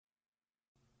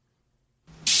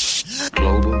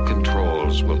global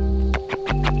controls will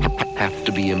have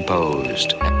to be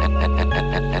imposed,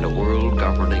 and a world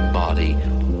governing body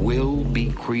will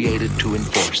be created to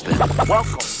enforce them.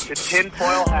 Welcome to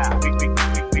Tinfoil Hat.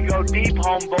 We go deep,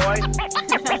 homeboy.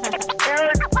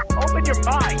 Aaron, open your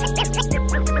mind.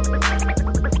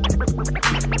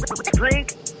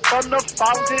 Drink from the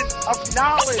fountain of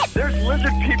knowledge. There's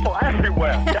lizard people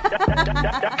everywhere.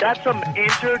 That's some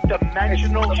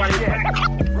interdimensional shit.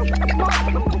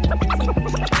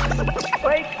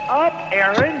 Wake up,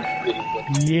 Aaron.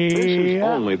 This is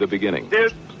only the beginning.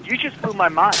 Dude, you just blew my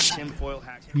mind. Tinfoil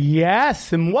Hat.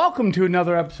 Yes, and welcome to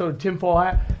another episode of Tinfoil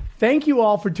Hat. Thank you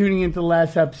all for tuning into the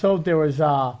last episode. There was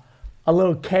a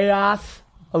little chaos,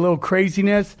 a little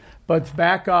craziness, but it's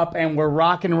back up and we're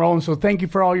rocking and rolling. So thank you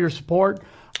for all your support.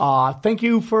 Thank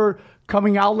you for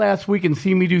coming out last week and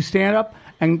seeing me do stand-up.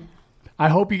 And I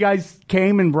hope you guys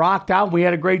came and rocked out. We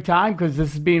had a great time because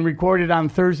this is being recorded on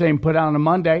Thursday and put out on a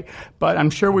Monday. But I'm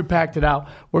sure we packed it out.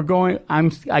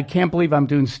 I can't believe I'm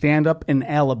doing stand-up in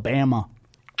Alabama.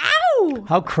 Ow!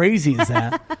 How crazy is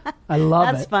that? I love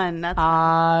it. That's fun.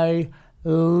 I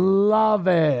love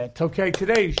it. Okay,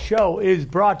 today's show is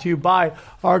brought to you by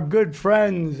our good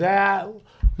friends at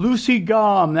Lucy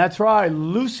Gum. That's right,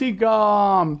 Lucy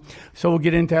Gum. So we'll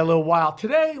get into that in a little while.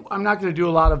 Today, I'm not going to do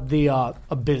a lot of the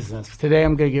business. Today,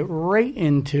 I'm going to get right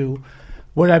into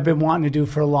what I've been wanting to do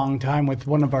for a long time with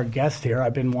one of our guests here.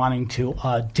 I've been wanting to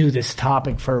do this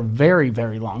topic for a very,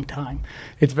 very long time.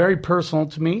 It's very personal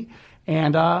to me,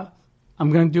 and I'm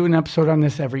going to do an episode on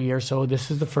this every year, so this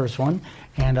is the first one.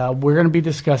 And we're going to be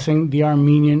discussing the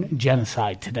Armenian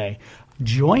Genocide today.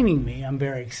 Joining me, I'm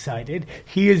very excited.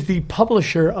 He is the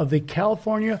publisher of the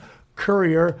California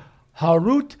Courier,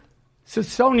 Harut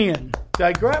Sasounian. Did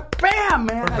I grab? Bam,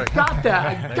 man. Perfect. I got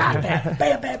that.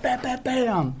 Bam, bam, bam, bam,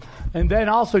 bam. And then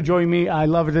also joining me, I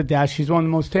love her to death. She's one of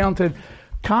the most talented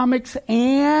comics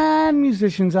and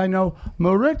musicians I know.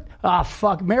 Mariette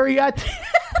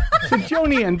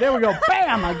Soudjian. There we go.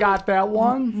 Bam! I got that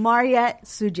one. Mariette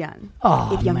Soudjian.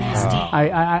 Oh, if you're man.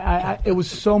 nasty. It was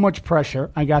so much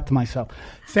pressure. I got to myself.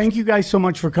 Thank you guys so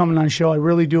much for coming on the show. I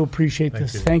really do appreciate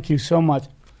this. Thank you so much.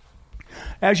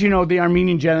 As you know, the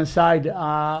Armenian Genocide,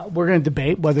 we're going to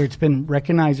debate whether it's been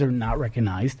recognized or not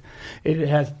recognized. It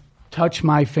has touched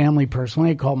my family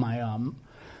personally. I called my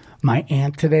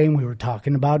aunt today, and we were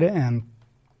talking about it, and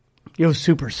it was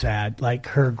super sad. Like,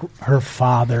 her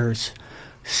father's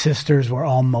sisters were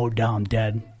all mowed down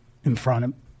dead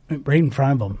right in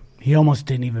front of him. He almost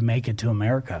didn't even make it to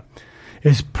America.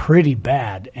 It's pretty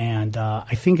bad, and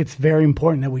I think it's very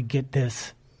important that we get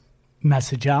this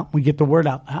message out. We get the word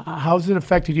out. How's it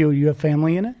affected you? You have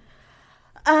family in it?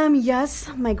 Yes,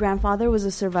 my grandfather was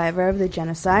a survivor of the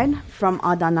genocide from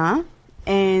Adana,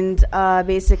 and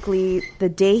basically the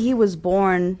day he was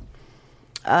born,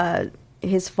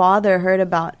 his father heard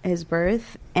about his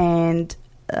birth, and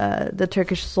the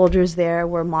Turkish soldiers there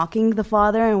were mocking the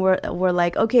father and were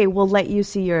like, okay, we'll let you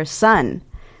see your son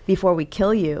before we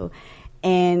kill you.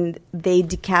 And they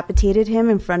decapitated him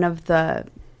in front of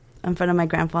my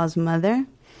grandpa's mother.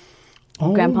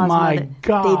 Oh, my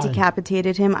God. They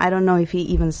decapitated him. I don't know if he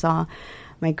even saw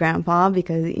my grandpa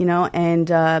because, and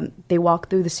they walked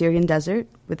through the Syrian desert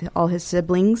with all his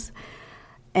siblings.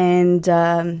 And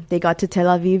they got to Tel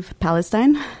Aviv,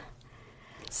 Palestine.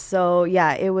 So,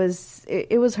 yeah, it was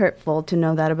hurtful to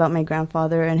know that about my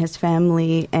grandfather and his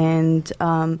family. And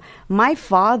my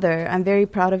father, I'm very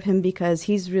proud of him because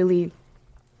he's really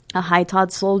a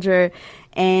high-taught soldier.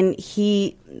 And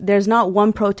there's not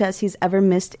one protest he's ever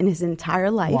missed in his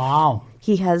entire life. Wow.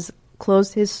 He has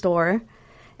closed his store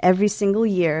every single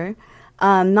year.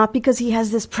 Not because he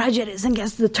has this prejudice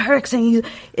against the Turks.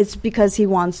 It's because he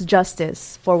wants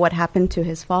justice for what happened to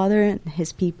his father and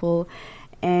his people.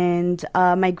 And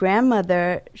my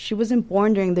grandmother, she wasn't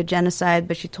born during the genocide,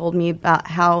 but she told me about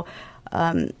how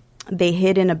they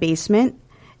hid in a basement.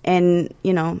 And,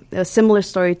 a similar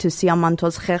story to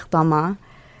Siamanto's Khechtama,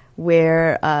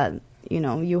 where,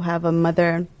 you have a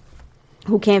mother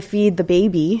who can't feed the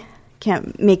baby,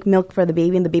 can't make milk for the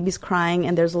baby, and the baby's crying,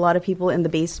 and there's a lot of people in the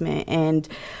basement. And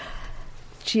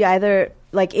she either,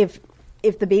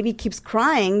 if the baby keeps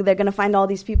crying, they're going to find all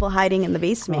these people hiding in the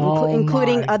basement,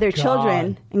 including other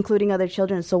children.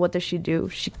 So what does she do?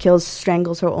 She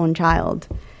strangles her own child.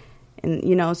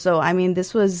 And, so, I mean,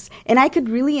 this was, and I could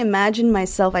really imagine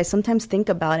myself, I sometimes think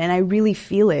about it, and I really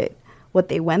feel it, what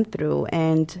they went through.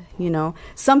 And,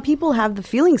 some people have the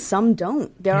feeling, some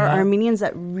don't. There are Armenians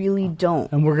that really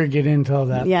don't. And we're going to get into all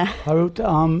that. Yeah.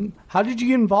 Harut, how did you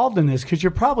get involved in this? Because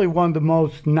you're probably one of the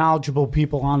most knowledgeable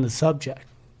people on the subject.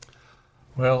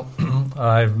 Well,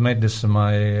 I've made this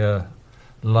my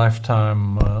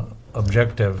lifetime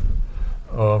objective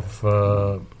of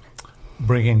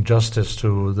bringing justice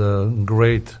to the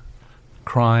great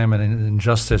crime and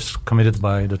injustice committed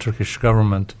by the Turkish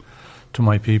government to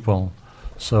my people.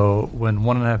 So when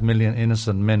 1.5 million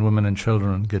innocent men, women, and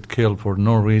children get killed for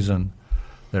no reason,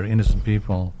 they're innocent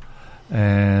people,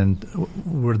 and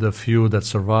we're the few that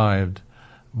survived,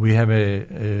 we have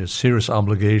a serious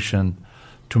obligation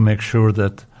to make sure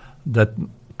that that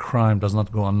crime does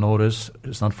not go unnoticed,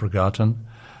 it's not forgotten,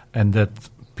 and that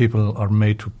people are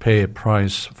made to pay a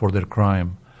price for their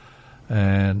crime.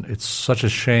 And it's such a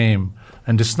shame.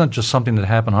 And this is not just something that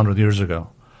happened 100 years ago.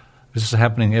 This is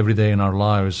happening every day in our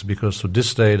lives, because to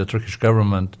this day the Turkish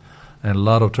government and a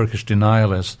lot of Turkish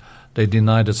denialists, they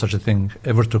deny that such a thing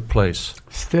ever took place.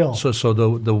 Still. So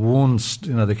the wounds,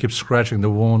 they keep scratching the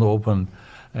wound open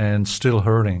and still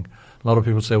hurting. A lot of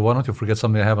people say, why don't you forget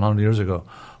something that happened 100 years ago?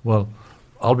 Well,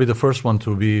 I'll be the first one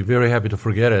to be very happy to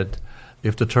forget it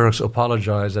if the Turks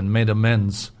apologized and made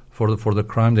amends for the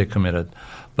crime they committed.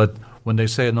 But when they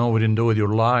say, no, we didn't do it, you're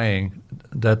lying,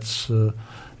 that's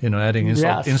adding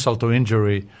insult to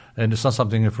injury, and it's not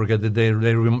something you forget. That they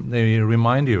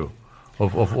remind you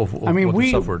of what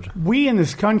you suffered. We in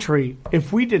this country,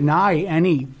 if we deny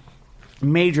any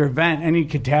major event, any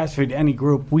catastrophe to any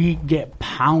group, we get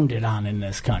pounded on in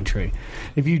this country.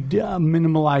 If you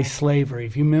minimalize slavery,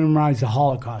 if you minimize the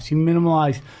Holocaust, you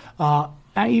minimize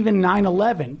even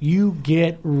 9/11, you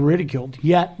get ridiculed.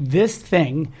 Yet this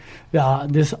thing,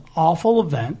 this awful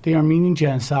event, the Armenian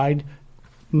Genocide,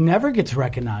 never gets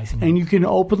recognized. And you can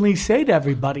openly say to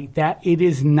everybody that it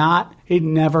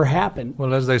never happened.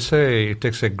 Well, as they say, it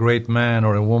takes a great man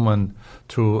or a woman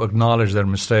to acknowledge their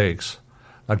mistakes.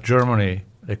 Like Germany,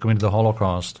 they committed the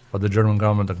Holocaust, but the German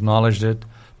government acknowledged it,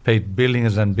 paid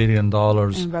billions and billions of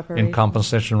dollars in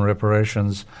compensation and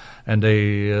reparations, and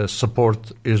they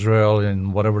support Israel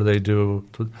in whatever they do.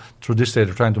 Through this day,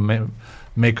 they're trying to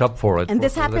make up for it. And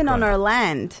this happened on our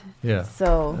land. Yeah.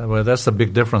 So well, that's the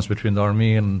big difference between the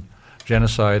Armenian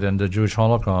Genocide and the Jewish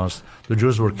Holocaust. The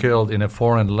Jews were killed in a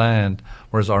foreign land,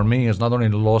 whereas Armenians not only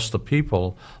lost the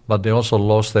people, but they also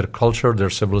lost their culture,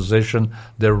 their civilization,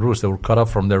 their roots. They were cut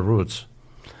off from their roots.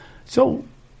 So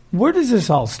where does this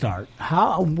all start?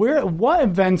 What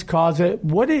events cause it?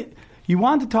 You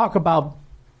want to talk about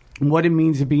what it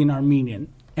means to be an Armenian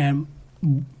and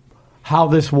how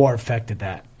this war affected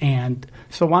that. And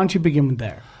so why don't you begin with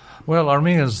there? Well,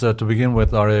 Armenians, to begin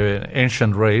with, are an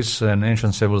ancient race, an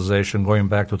ancient civilization going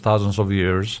back to thousands of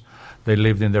years. They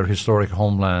lived in their historic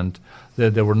homeland.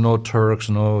 There were no Turks,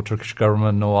 no Turkish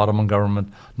government, no Ottoman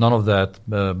government, none of that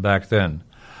back then.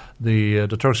 The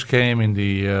Turks came in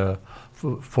the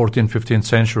 14th, 15th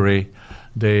century.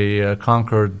 They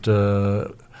conquered...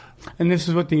 and this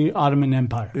is what the Ottoman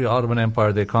Empire. The Ottoman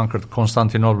Empire, they conquered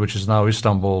Constantinople, which is now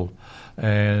Istanbul,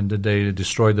 and they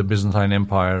destroyed the Byzantine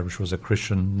Empire, which was a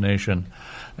Christian nation.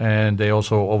 And they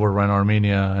also overran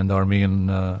Armenia and the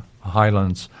Armenian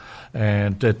highlands,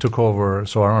 and they took over.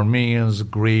 So Armenians,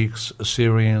 Greeks,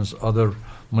 Assyrians, other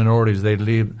minorities, they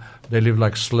lived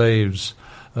like slaves,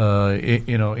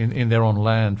 in their own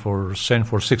land for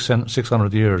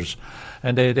 600 years.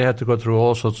 And they had to go through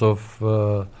all sorts of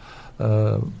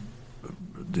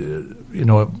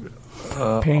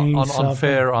pain,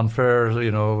 unfair,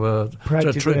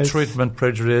 treatment,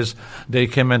 prejudice. They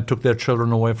came and took their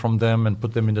children away from them and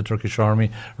put them in the Turkish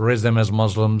army, raised them as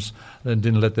Muslims, and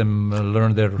didn't let them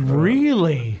learn their...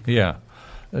 Really? Yeah.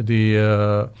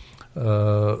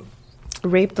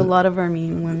 Raped a lot of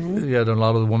Armenian women. Yeah, a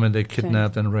lot of the women they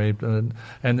kidnapped and raped. And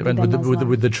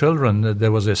with the children,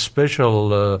 there was a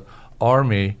special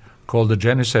army called the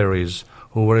Janissaries,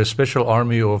 who were a special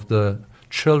army of the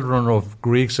children of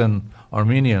Greeks and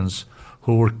Armenians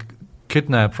who were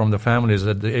kidnapped from their families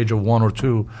at the age of 1 or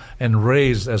 2 and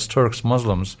raised as Turks,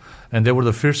 Muslims, and they were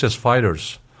the fiercest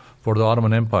fighters for the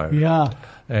Ottoman Empire. Yeah.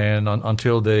 And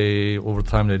until over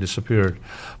time, they disappeared.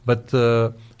 But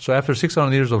so after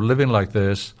 600 years of living like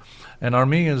this, and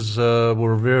Armenians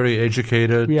were very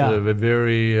educated,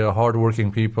 very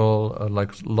hardworking people,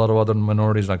 like a lot of other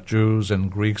minorities, like Jews and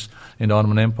Greeks in the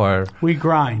Ottoman Empire. We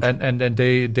grind, and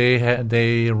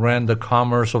they ran the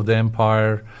commerce of the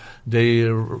empire. They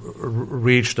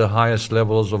reached the highest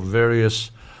levels of various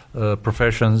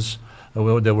professions.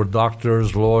 There were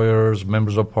doctors, lawyers,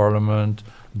 members of parliament,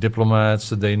 diplomats.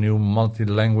 They knew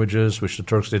multi-languages, which the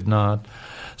Turks did not.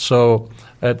 So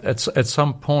at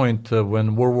some point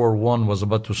when World War I was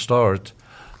about to start,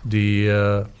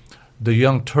 the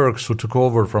Young Turks who took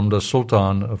over from the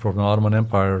Sultan, from the Ottoman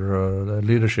Empire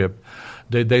leadership,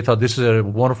 they thought this is a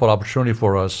wonderful opportunity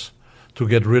for us to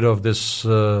get rid of this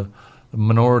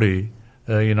minority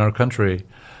in our country,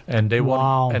 and they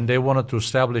wanted to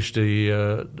establish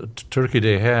the Turkey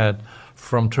they had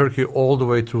from Turkey all the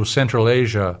way to Central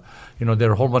Asia. There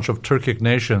are a whole bunch of Turkic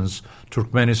nations,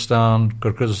 Turkmenistan,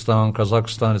 Kyrgyzstan,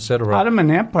 Kazakhstan, etc. Ottoman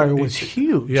Empire was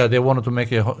huge. Yeah, they wanted to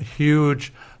make a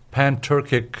huge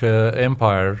pan-Turkic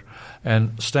empire,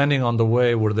 and standing on the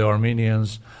way were the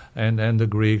Armenians and the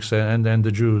Greeks and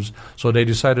the Jews. So they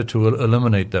decided to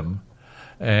eliminate them.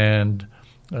 And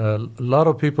a lot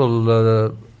of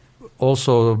people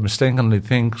also mistakenly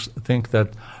think that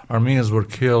Armenians were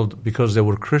killed because they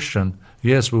were Christian.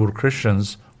 Yes, we were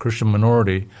Christians, Christian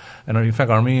minority. And in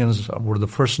fact, Armenians were the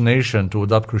first nation to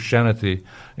adopt Christianity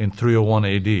in 301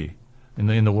 AD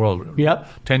in the world. Yep.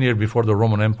 10 years before the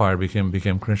Roman Empire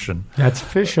became Christian. That's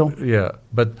official. Yeah,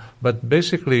 but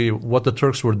basically what the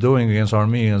Turks were doing against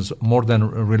Armenians more than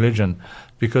religion,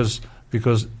 because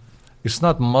it's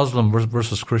not Muslim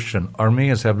versus Christian.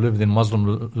 Armenians have lived in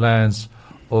Muslim lands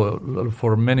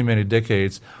for many, many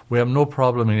decades. We have no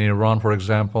problem in Iran, for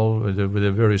example, with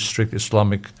a very strict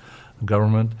Islamic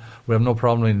government. We have no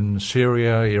problem in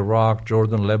Syria, Iraq,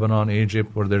 Jordan, Lebanon,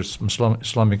 Egypt, where there's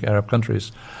Islamic Arab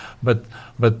countries. But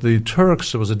the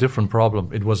Turks, it was a different problem.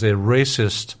 It was a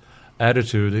racist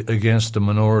attitude against the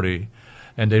minority,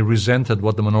 and they resented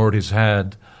what the minorities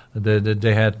had.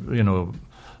 They had,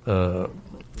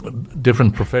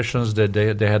 different professions.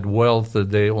 They had wealth.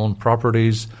 They owned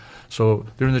properties. So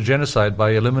during the genocide,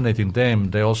 by eliminating them,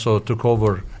 they also took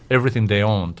over everything they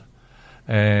owned,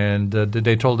 and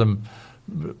they told them,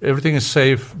 everything is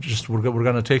safe. Just we're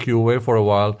going to take you away for a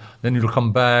while. Then you'll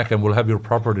come back, and we'll have your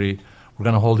property. We're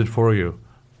going to hold it for you.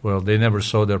 Well, they never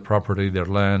saw their property, their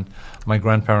land. My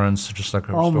grandparents, just like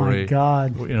our story, my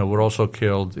God, were also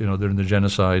killed, during the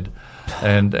genocide,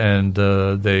 and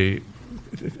they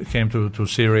came to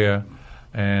Syria,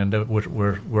 and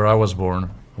where I was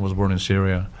born. I was born in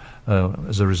Syria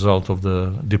as a result of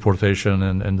the deportation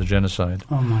and the genocide.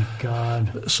 Oh my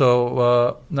God!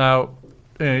 So now,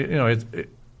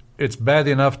 it's bad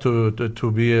enough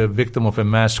to be a victim of a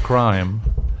mass crime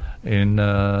in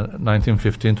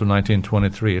 1915 to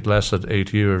 1923. It lasted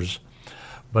 8 years.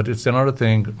 But it's another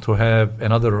thing to have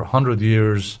another 100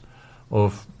 years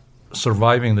of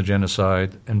surviving the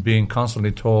genocide and being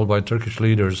constantly told by Turkish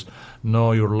leaders,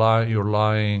 no, you're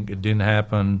lying, it didn't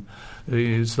happen,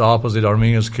 it's the opposite,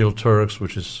 Armenians killed Turks,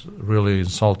 which is really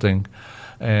insulting.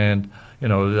 And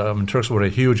Turks were a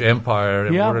huge empire,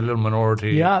 and we were a little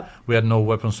minority. Yeah. We had no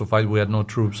weapons to fight. We had no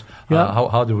troops. Yeah.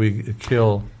 How do we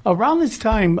kill? Around this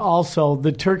time, also,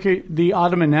 the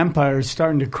Ottoman Empire is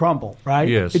starting to crumble, right?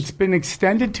 Yes. It's been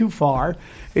extended too far.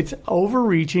 It's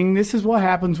overreaching. This is what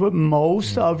happens with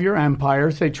most of your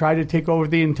empires. They try to take over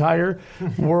the entire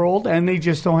world, and they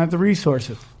just don't have the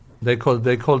resources. They called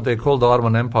the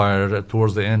Ottoman Empire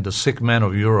towards the end the sick man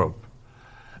of Europe.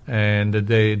 And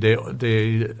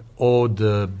they owed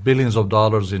billions of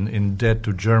dollars in debt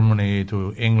to Germany,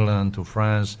 to England, to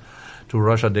France, to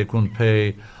Russia. They couldn't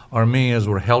pay. Armenians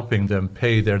were helping them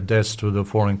pay their debts to the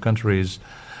foreign countries.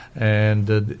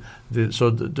 And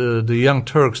so the Young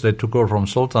Turks, they took over from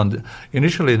Sultan.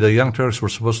 Initially, the Young Turks were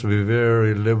supposed to be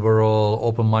very liberal,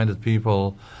 open-minded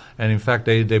people. And in fact,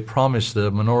 they promised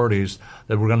the minorities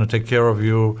that we're going to take care of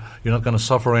you. You're not going to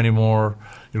suffer anymore.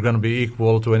 You're going to be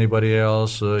equal to anybody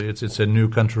else. It's a new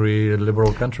country, a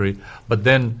liberal country. But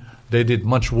then they did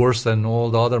much worse than all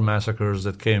the other massacres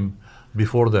that came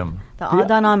before them. The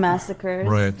Adana massacres.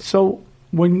 Right. So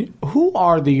who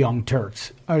are the Young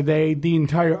Turks? Are they the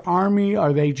entire army?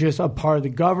 Are they just a part of the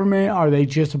government? Are they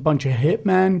just a bunch of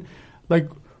hitmen?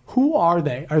 Who are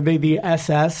they? Are they the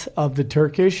SS of the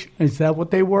Turkish? Is that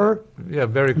what they were? Yeah,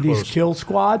 very close. These kill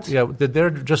squads? Yeah, they're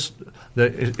just...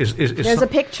 There's a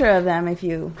picture of them if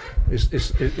you...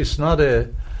 It's not a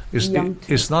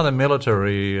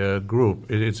military group.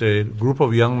 It's a group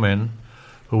of young men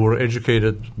who were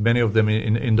educated, many of them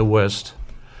in the West.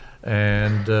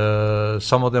 And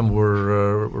some of them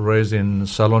were raised in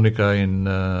Salonika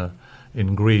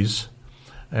in Greece.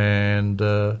 And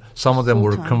some of them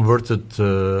were converted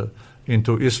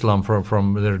into Islam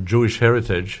from their Jewish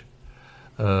heritage.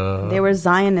 They were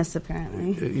Zionists,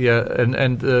 apparently. Yeah,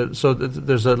 and so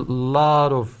there's a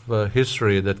lot of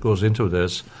history that goes into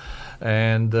this.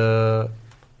 And, there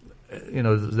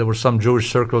were some Jewish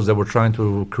circles that were trying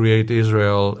to create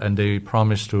Israel, and they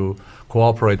promised to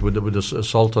cooperate with the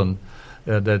Sultan,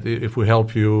 that if we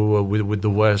help you with the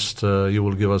West, you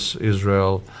will give us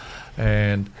Israel.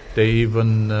 And they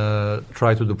even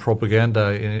tried to do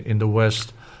propaganda in the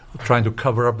West, trying to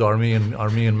cover up the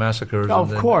Armenian massacres and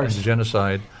the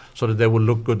genocide, so that they would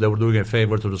look good. They were doing a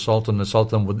favor to the Sultan. The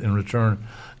Sultan would, in return,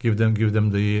 give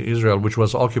them the Israel, which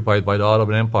was occupied by the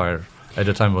Ottoman Empire At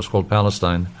the time, it was called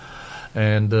Palestine.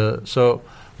 And so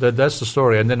that's the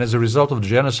story. And then as a result of the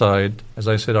genocide, as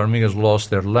I said, Armenians lost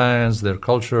their lands, their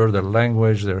culture, their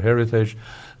language, their heritage,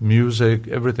 music,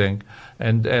 everything.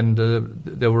 And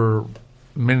there were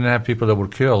 1.5 million people that were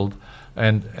killed.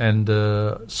 And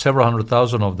several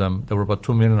 100,000 of them, there were about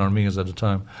 2 million Armenians at the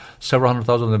time, several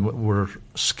 100,000 of them were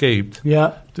escaped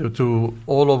to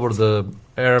all over the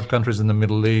Arab countries in the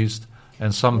Middle East,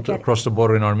 and some across the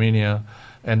border in Armenia,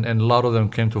 and a lot of them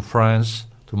came to France,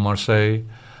 to Marseille,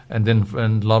 and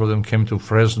a lot of them came to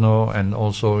Fresno and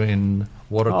also in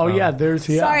Watertown. Oh, yeah,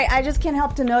 Sorry, I just can't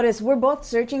help to notice, we're both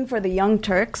searching for the Young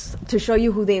Turks to show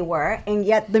you who they were, and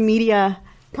yet the media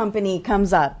company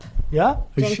comes up. Yeah.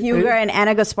 Cenk Uygur and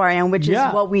Anna Gasparian, which is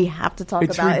what we have to talk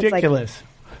about. It's ridiculous.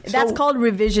 That's called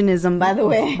revisionism, by the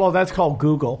way. Well, that's called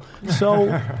Google.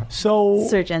 So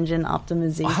search engine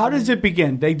optimization. How does it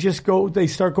begin? They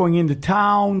start going into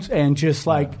towns and just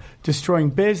like destroying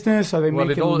business? Are they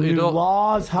making new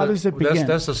laws? How does it begin?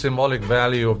 That's the symbolic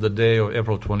value of the day of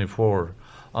April 24.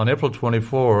 On April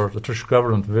 24, the Turkish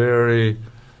government very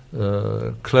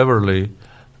cleverly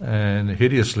and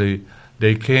hideously,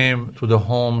 they came to the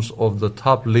homes of the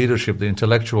top leadership, the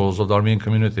intellectuals of the Armenian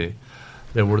community.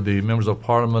 They were the members of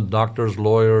parliament, doctors,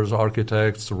 lawyers,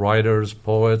 architects, writers,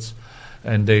 poets,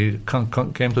 and they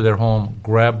came to their home,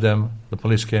 grabbed them. The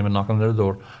police came and knocked on their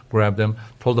door, grabbed them,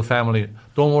 told the family,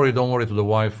 don't worry to the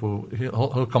wife,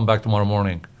 he'll come back tomorrow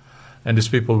morning. And these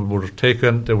people were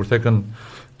taken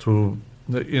to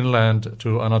the inland,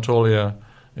 to Anatolia,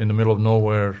 in the middle of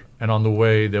nowhere, and on the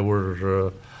way they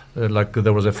were...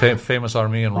 there was a famous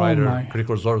Armenian writer,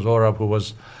 Grigor Zorab, who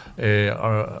was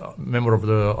a member of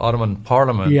the Ottoman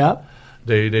parliament. Yeah.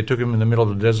 They took him in the middle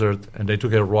of the desert, and they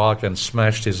took a rock and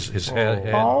smashed his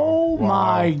head. Oh,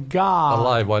 my God.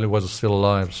 Alive, while he was still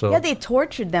alive. So. Yeah, they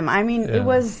tortured them. I mean, it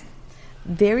was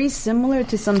very similar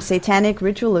to some satanic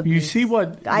ritual abuse. You see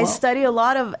what... I study a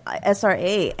lot of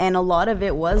SRA, and a lot of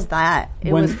it was that.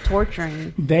 It was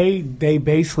torturing. They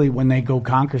basically, when they go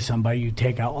conquer somebody, you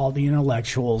take out all the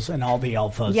intellectuals and all the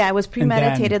alphas. Yeah, it was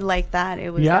premeditated like that.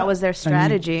 That was their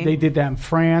strategy. They did that in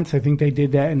France. I think they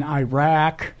did that in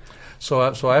Iraq. So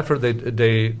after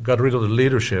they got rid of the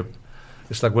leadership,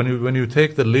 it's like when you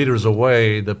take the leaders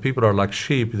away, the people are like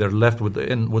sheep. They're left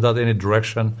without any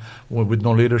direction, with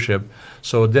no leadership.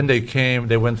 So then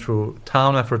they went through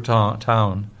town after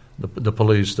town, the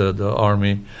police, the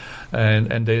army,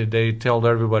 and they told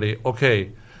everybody,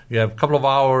 okay, you have a couple of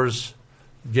hours,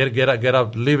 get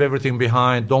out, leave everything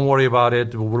behind, don't worry about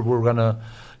it, we're going to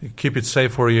keep it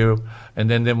safe for you, and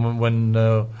then when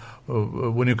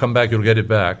you come back, you'll get it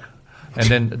back. And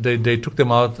then they took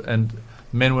them out, and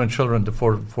men and children,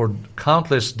 for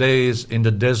countless days in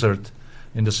the desert,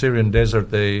 in the Syrian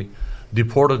desert, they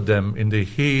deported them in the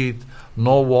heat,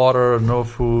 no water, no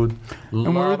food.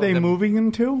 And where were they moving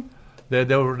them to? They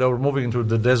were moving into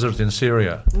the desert in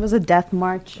Syria. It was a death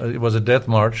march. It was a death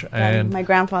march, and my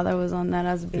grandfather was on that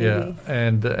as a baby. Yeah,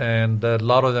 and a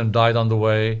lot of them died on the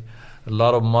way. A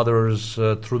lot of mothers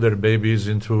threw their babies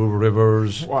into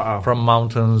rivers, from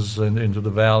mountains and into the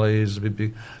valleys,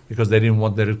 because they didn't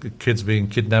want their kids being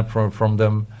kidnapped from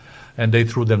them, and they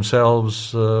threw themselves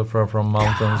from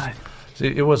mountains. See,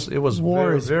 it was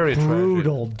War very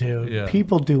brutal, tragic. dude. Yeah.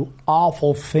 People do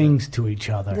awful things to each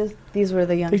other. These were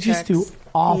the Young Turks. They just do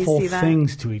awful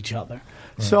things to each other.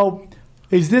 Yeah. So,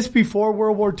 is this before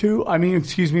World War II? I mean,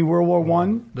 World War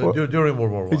One? During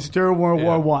World War I. It's during World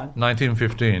War One.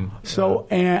 1915. So,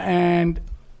 and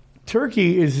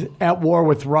Turkey is at war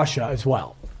with Russia as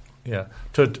well. Yeah.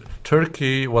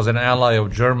 Turkey was an ally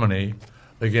of Germany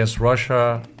against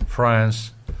Russia,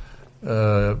 France,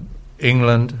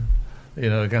 England,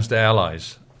 against the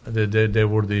Allies. They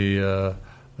were the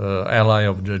ally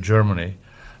of Germany.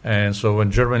 And so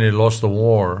when Germany lost the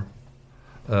war,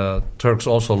 Turks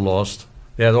also lost.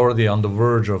 They had already on the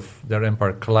verge of their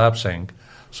empire collapsing.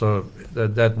 So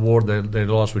that war they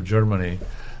lost with Germany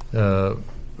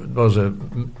was the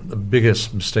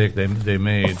biggest mistake they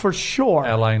made. For sure.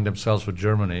 Allying themselves with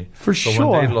Germany. For so sure.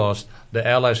 when they lost, the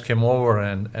Allies came over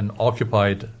and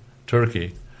occupied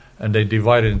Turkey, and they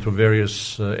divided into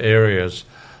various areas.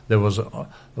 There was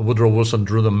Woodrow Wilson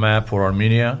drew the map for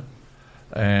Armenia,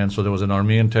 and so there was an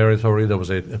Armenian territory. There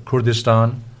was a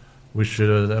Kurdistan, which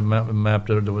mapped.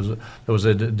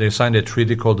 They signed a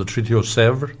treaty called the Treaty of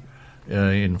Sèvres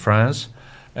in France,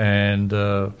 and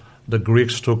the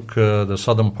Greeks took the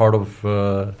southern part of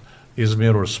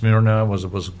Izmir or Smyrna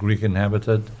was Greek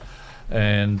inhabited,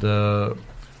 and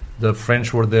the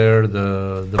French were there,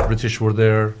 the British were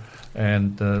there,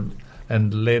 and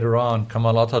later on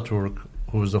Kemal Atatürk,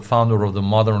 who was the founder of the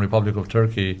modern Republic of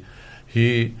Turkey,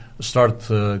 he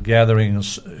started gathering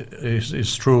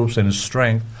his troops and his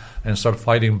strength and started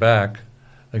fighting back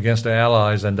against the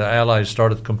Allies, and the Allies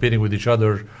started competing with each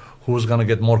other who's going to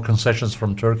get more concessions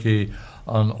from Turkey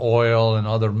on oil and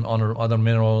other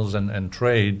minerals and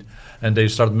trade, and they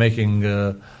started making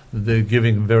they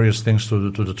giving various things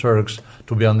to the Turks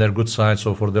to be on their good side,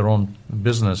 so for their own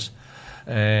business.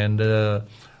 And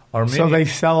Armenia, so they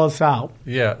sell us out.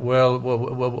 Yeah, well,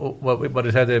 but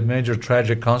it had a major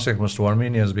tragic consequence to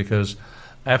Armenians, because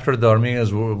after the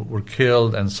Armenians were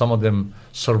killed and some of them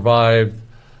survived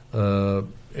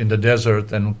in the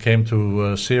desert and came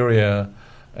to Syria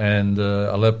and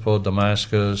Aleppo,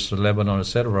 Damascus, Lebanon,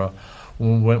 etc.,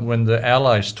 when the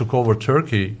Allies took over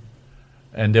Turkey,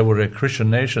 and they were a Christian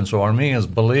nation, so Armenians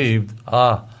believed,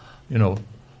 because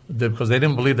they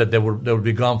didn't believe that they would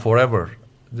be gone forever.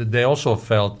 They also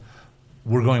felt,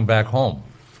 we're going back home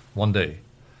one day.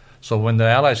 So when the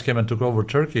Allies came and took over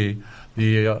Turkey,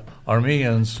 the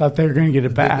Armenians thought they were going to get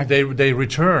it back. They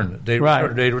returned. They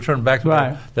returned back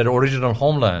to their original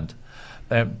homeland,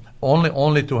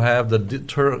 only to have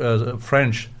the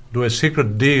French do a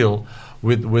secret deal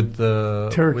with the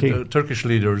Turkish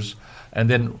leaders, and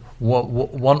then one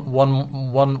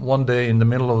day in the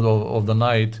middle of the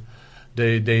night,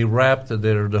 they wrapped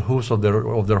the hooves of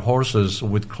their horses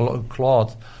with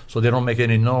cloth so they don't make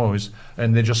any noise,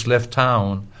 and they just left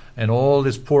town. And all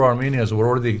these poor Armenians were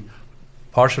already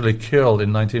partially killed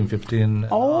in 1915.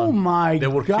 Oh my God! They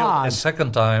were killed a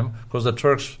second time because the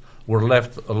Turks were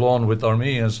left alone with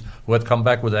Armenians who had come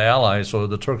back with the Allies. So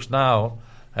the Turks now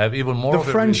have even more.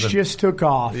 The French just took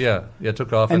off. Yeah,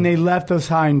 took off, and they left us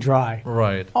high and dry.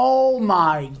 Right. Oh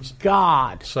my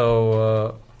God!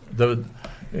 So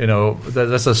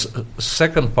that's a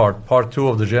second part two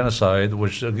of the genocide,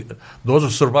 which those who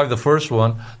survived the first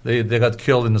one, they got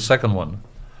killed in the second one.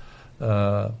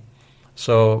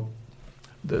 So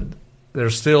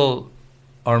there's still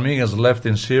Armenians left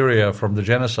in Syria from the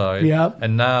genocide,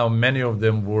 and now many of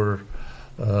them were,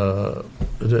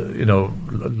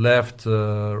 left,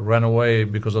 ran away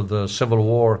because of the civil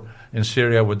war in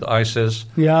Syria with ISIS,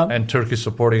 and Turkey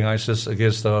supporting ISIS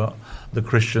against the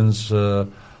Christians,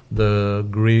 the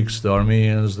Greeks, the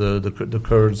Armenians, the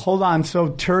Kurds. Hold on, so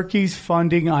Turkey's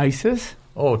funding ISIS?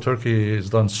 Oh, Turkey has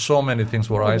done so many things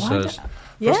for ISIS.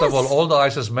 First of all the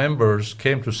ISIS members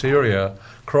came to Syria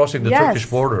crossing the Turkish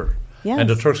border. Yes. And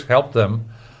the Turks helped them,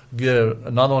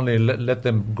 not only let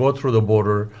them go through the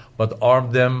border, but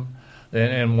armed them.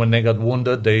 And when they got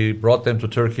wounded, they brought them to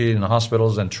Turkey in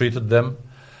hospitals and treated them.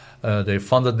 They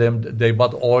funded them. They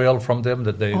bought oil from them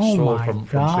that they sold from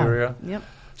Syria. Yep.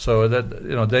 So that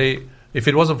if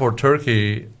it wasn't for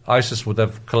Turkey, ISIS would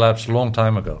have collapsed a long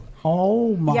time ago.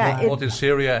 Oh my! Both in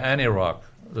Syria and Iraq,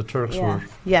 the Turks were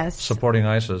supporting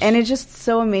ISIS. And it's just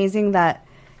so amazing that,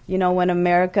 when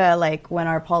America, when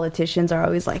our politicians are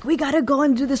always like, we got to go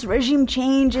and do this regime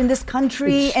change in this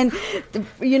country and,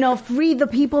 free the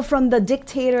people from the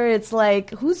dictator. It's like,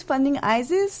 who's funding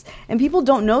ISIS? And people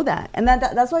don't know that. And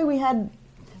that's why we had,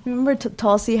 remember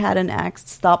Tulsi had an act,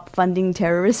 Stop Funding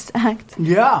Terrorists Act?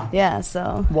 Yeah. Yeah,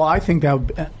 so. Well, I think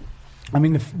that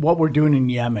what we're doing in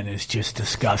Yemen is just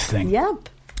disgusting. Yep.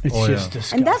 It's just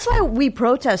disgusting. And that's why we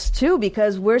protest, too,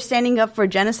 because we're standing up for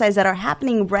genocides that are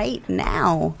happening right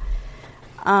now.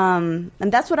 And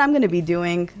that's what I'm going to be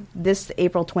doing this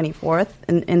April 24th.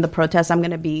 In the protest, I'm going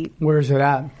to be... Where is it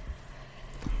at?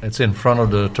 It's in front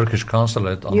of the Turkish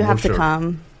consulate on You have Wilshire. to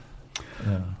come.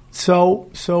 Yeah.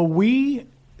 So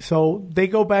they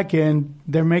go back in.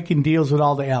 They're making deals with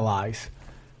all the allies.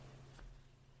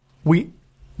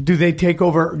 Do they take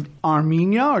over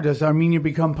Armenia, or does Armenia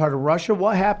become part of Russia?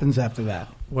 What happens after that?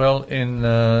 Well, in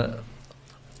the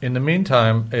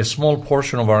meantime, a small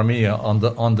portion of Armenia on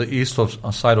the east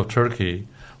side of Turkey,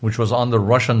 which was under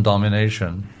Russian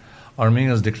domination,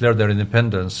 Armenians declared their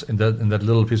independence in that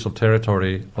little piece of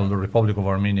territory called the Republic of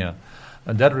Armenia.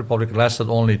 And that republic lasted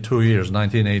only 2 years,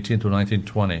 1918 to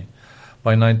 1920.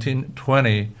 By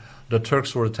 1920, the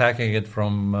Turks were attacking it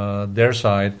from their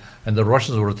side, and the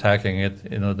Russians were attacking it.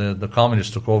 The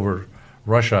communists took over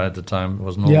Russia at the time. It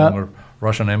was no longer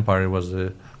Russian Empire; it was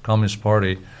the Communist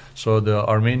Party. So the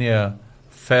Armenia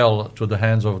fell to the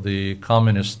hands of the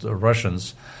communist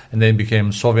Russians, and then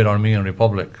became Soviet Armenian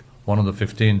Republic, one of the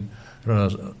 15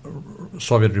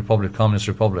 Soviet Republic, communist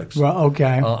republics. Well,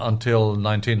 okay. Until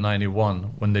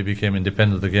 1991, when they became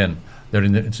independent again.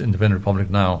 It's an independent republic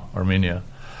now, Armenia.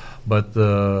 But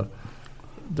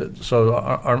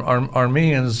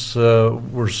Armenians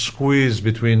were squeezed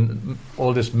between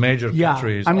all these major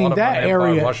countries. I mean, that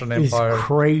area Russian is Empire,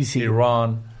 crazy.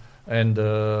 Iran, and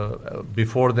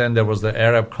before then there was the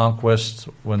Arab conquest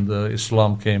when the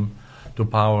Islam came to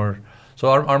power. So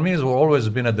Armenians were always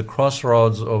been at the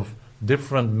crossroads of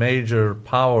different major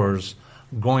powers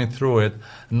going through it.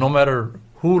 No matter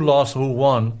who lost, who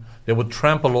won, they would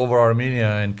trample over Armenia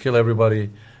and kill everybody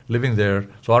living there.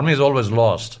 So Armenians always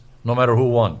lost, no matter who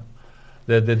won.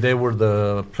 They were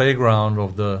the playground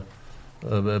of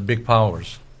the big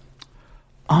powers.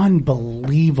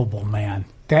 Unbelievable, man.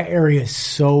 That area is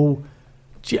so,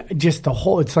 just the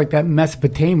whole, it's like that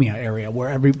Mesopotamia area where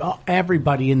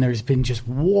everybody in there has been just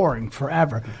warring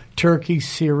forever. Turkey,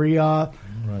 Syria.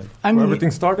 Right. I mean, where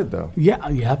everything started, though.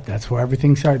 Yeah, that's where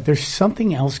everything started. There's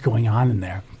something else going on in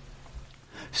there.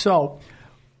 So,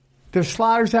 the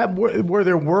slaughters, were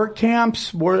there work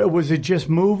camps? Was it just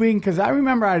moving? Because I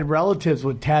remember I had relatives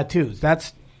with tattoos.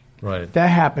 Right. That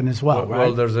happened as well, right?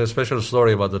 Well, there's a special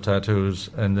story about the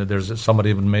tattoos, and there's somebody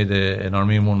even an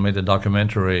Armenian woman made a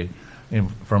documentary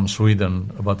from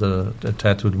Sweden about the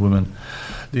tattooed women.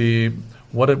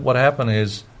 What happened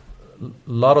is a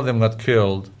lot of them got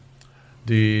killed.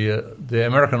 The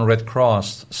American Red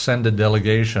Cross sent a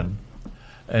delegation,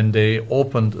 and they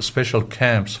opened special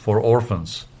camps for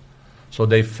orphans. So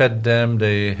they fed them,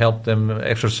 they helped them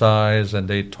exercise, and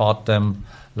they taught them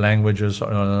languages,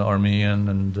 Armenian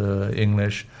and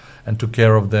English, and took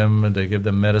care of them, and they gave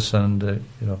them medicine.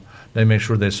 They made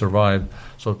sure they survived.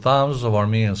 So thousands of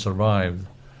Armenians survived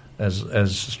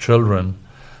as children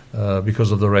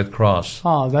because of the Red Cross.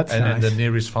 Oh, that's nice. And the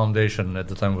Nearest Foundation, at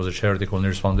the time, was a charity called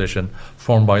Nearest Foundation,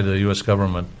 formed by the U.S.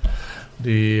 government.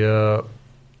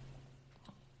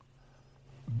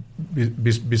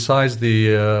 Besides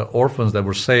the orphans that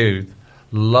were saved,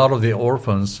 a lot of the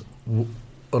orphans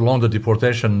along the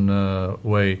deportation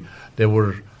way, they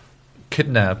were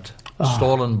kidnapped,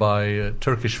 stolen by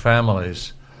Turkish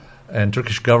families and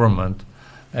Turkish government,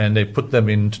 and they put them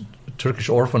in Turkish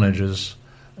orphanages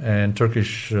and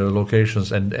Turkish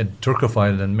locations and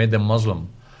Turkified and made them Muslim.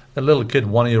 A little kid,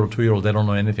 1-year-old, 2-year-old, they don't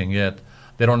know anything yet.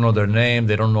 They don't know their name.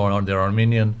 They don't know they're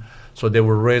Armenian. So they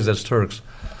were raised as Turks.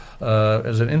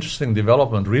 As an interesting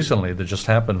development recently that just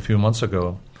happened a few months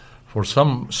ago, for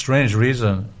some strange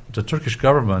reason, the Turkish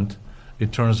government,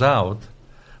 it turns out,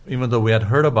 even though we had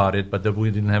heard about it, but that we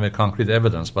didn't have a concrete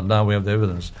evidence, but now we have the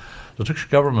evidence. The Turkish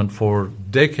government for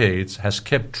decades has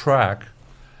kept track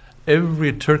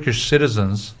every Turkish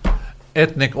citizen's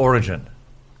ethnic origin.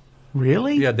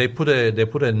 Really? Yeah, they put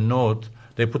a note.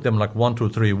 They put them like 1, 2,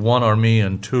 3, 1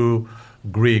 Armenian, 2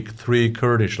 Greek, 3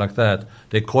 Kurdish, like that.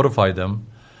 They codified them,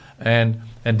 and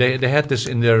they had this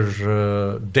in their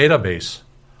database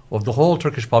of the whole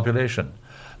Turkish population.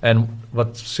 And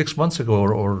 6 months ago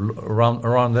or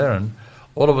around there, and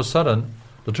all of a sudden,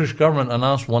 the Turkish government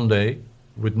announced one day,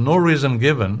 with no reason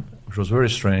given, which was very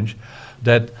strange,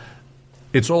 that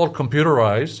it's all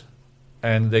computerized,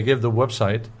 and they gave the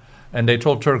website, and they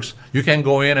told Turks, you can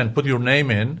go in and put your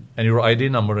name in and your ID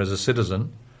number as a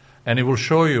citizen, and it will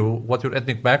show you what your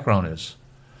ethnic background is.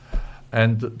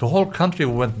 And the whole country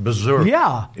went berserk.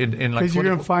 Yeah, in like because you're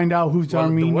going to find out who's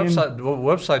Armenian. The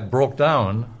website broke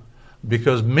down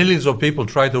because millions of people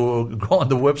tried to go on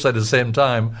the website at the same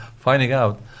time, finding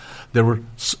out. There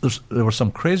were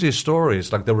some crazy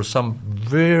stories, like there were some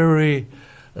very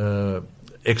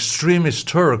extremist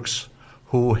Turks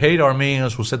who hate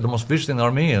Armenians, who said the most vicious thing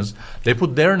Armenians. They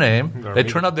put their name. They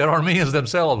turned out they're Armenians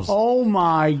themselves. Oh,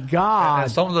 my God.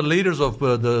 And some of the leaders of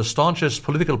the staunchest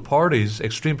political parties,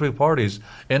 extreme political parties,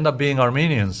 end up being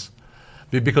Armenians.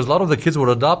 Because a lot of the kids were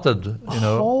adopted,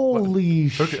 Holy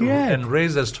shit. And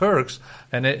raised as Turks,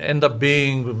 and they end up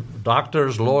being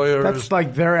doctors, lawyers. That's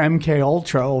like their MK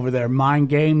Ultra over there, mind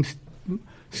games,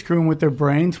 screwing with their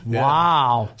brains. Yeah.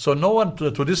 Wow. So no one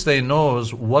to this day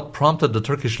knows what prompted the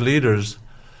Turkish leaders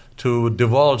to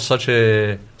divulge such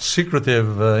a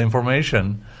secretive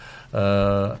information,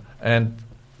 and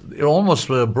it almost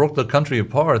broke the country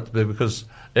apart because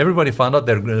everybody found out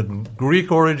their Greek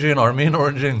origin, Armenian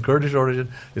origin, Kurdish origin.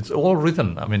 It's all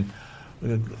written. I mean,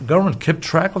 the government kept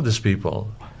track of these people.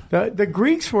 The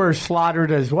Greeks were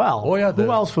slaughtered as well. Oh, yeah.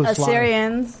 Who else was slaughtered?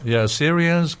 Assyrians. Yeah,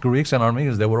 Assyrians, Greeks, and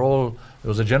Armenians. There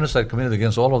was a genocide committed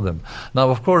against all of them. Now,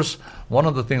 of course, one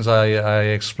of the things I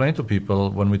explain to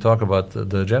people when we talk about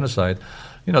the genocide,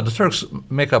 the Turks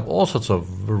make up all sorts of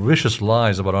vicious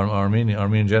lies about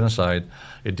Armenian genocide.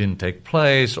 It didn't take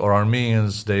place, or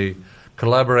Armenians, they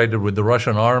collaborated with the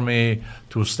Russian army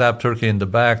to stab Turkey in the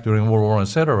back during World War,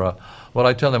 etc. Well,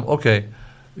 I tell them, okay,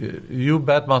 you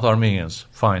badmouth Armenians,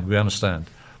 fine, we understand.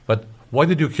 But why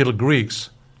did you kill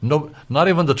Greeks? No, not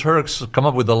even the Turks come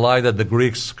up with the lie that the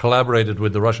Greeks collaborated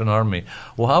with the Russian army.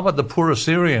 Well, how about the poor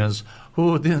Assyrians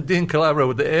who didn't collaborate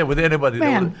with anybody?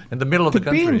 Man, in the middle of the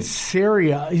country? To be in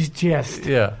Syria is just...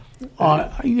 Yeah.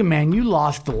 Man, you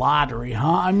lost the lottery, huh?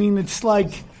 I mean, it's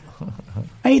like,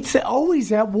 it's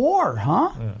always at war, huh?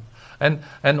 Yeah.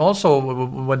 And also,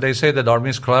 when they say that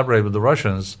Armenians collaborate with the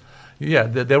Russians, yeah,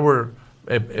 there were,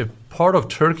 a part of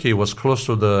Turkey was close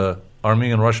to the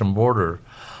Armenian-Russian border,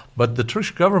 but the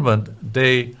Turkish government,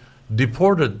 they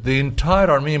deported the entire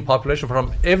Armenian population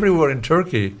from everywhere in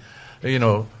Turkey,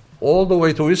 all the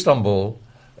way to Istanbul,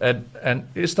 and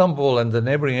Istanbul and the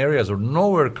neighboring areas are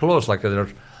nowhere close, like they're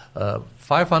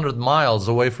 500 miles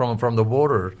away from the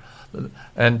border,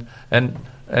 and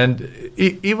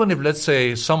even if, let's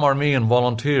say, some Armenian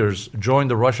volunteers join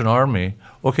the Russian army,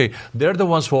 okay, they're the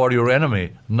ones who are your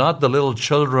enemy, not the little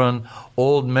children,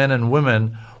 old men and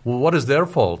women. What is their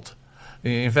fault?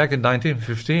 In fact, in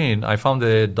 1915, I found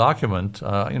a document.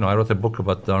 I wrote a book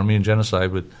about the Armenian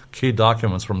Genocide with key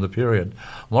documents from the period.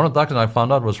 One of the documents I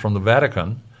found out was from the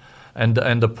Vatican, and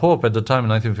the Pope at the time in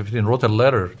 1915 wrote a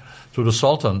letter to the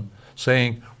Sultan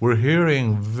saying, we're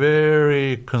hearing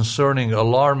very concerning,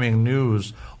 alarming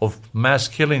news of mass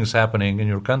killings happening in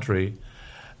your country,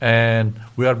 and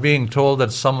we are being told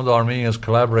that some of the Armenians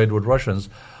collaborate with Russians.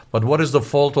 But what is the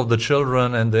fault of the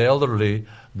children and the elderly?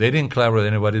 They didn't collaborate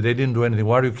with anybody. They didn't do anything.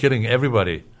 Why are you killing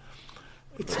everybody?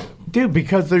 Dude,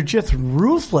 because they're just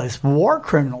ruthless war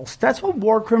criminals. That's what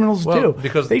war criminals do.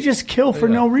 Because they just kill for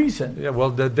no reason. Yeah, well,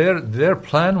 their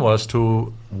plan was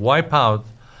to wipe out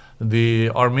the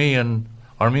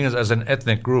Armenians as an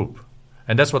ethnic group.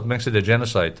 And that's what makes it a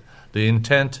genocide, the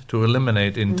intent to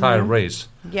eliminate the entire race.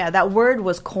 Yeah, that word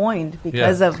was coined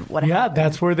because of what happened. Yeah,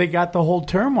 that's where they got the whole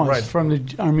term from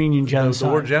the Armenian Genocide.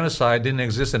 The word genocide didn't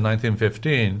exist in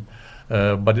 1915,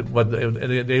 but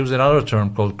there was another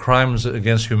term called crimes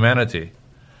against humanity.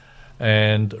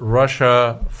 And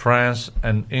Russia, France,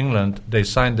 and England, they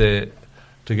signed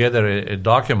together a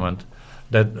document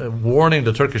that warning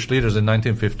the Turkish leaders in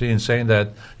 1915, saying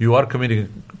that you are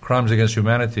committing crimes against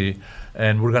humanity,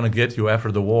 and we're going to get you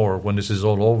after the war when this is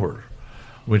all over,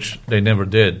 which they never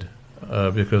did,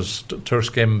 because Turks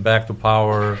came back to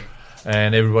power,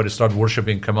 and everybody started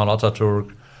worshiping Kemal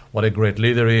Atatürk, what a great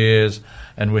leader he is,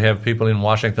 and we have people in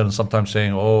Washington sometimes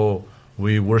saying, oh,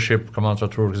 we worship Kemal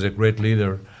Atatürk, he's a great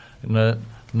leader.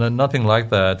 Nothing like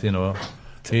that,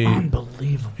 It's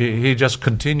unbelievable. He just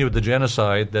continued the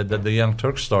genocide that the Young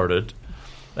Turks started,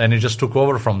 and he just took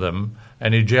over from them,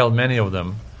 and he jailed many of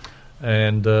them.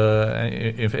 And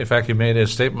in fact, he made a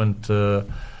statement in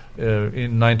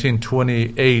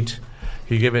 1928.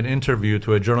 He gave an interview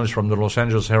to a journalist from the Los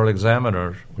Angeles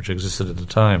Herald-Examiner, which existed at the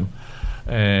time,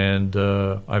 and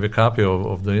I have a copy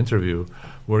of the interview,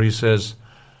 where he says,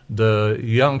 the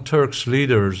Young Turks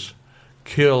leaders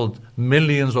killed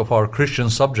millions of our Christian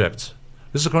subjects.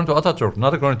 This is according to Atatürk,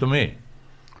 not according to me.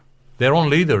 Their own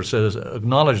leaders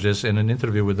acknowledged this in an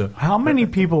interview with the... How many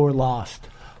people were lost?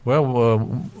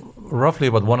 Well, roughly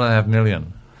about 1.5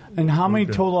 million. And how many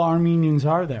total Armenians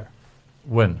are there?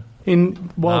 When?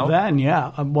 Now? Then,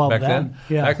 yeah. Back then?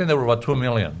 Yeah. Back then there were about 2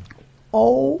 million.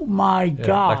 Oh, my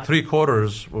God. Like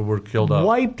 3/4 were killed out.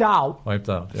 Wiped out,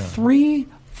 yeah.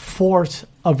 3/4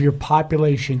 of your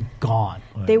population gone.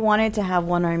 Right. They wanted to have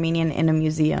one Armenian in a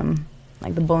museum.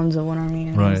 Like the bones of one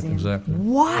Armenian right, museum. Exactly.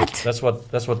 What? That's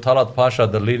what Talat Pasha,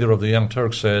 the leader of the Young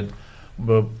Turks, said.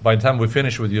 But by the time we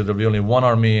finish with you, there'll be only one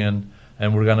Armenian,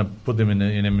 and we're going to put them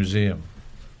in a museum.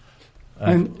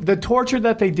 And the torture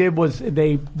that they did was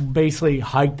they basically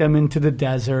hiked them into the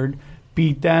desert,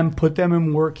 beat them, put them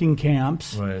in working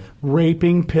camps, right.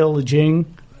 Raping, pillaging.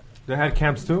 They had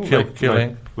camps too,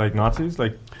 killing, like Nazis,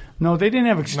 like. No, they didn't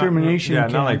have extermination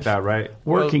camps. Not like that, right?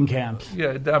 Working camps.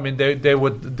 Yeah, I mean, they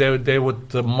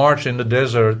would march in the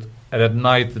desert, and at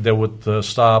night they would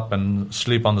stop and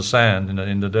sleep on the sand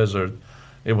in the desert.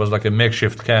 It was like a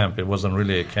makeshift camp. It wasn't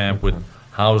really a camp with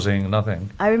housing,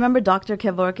 nothing. I remember Dr.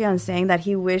 Kevorkian saying that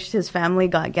he wished his family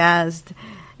got gassed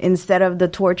instead of the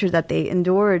torture that they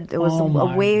endured. It was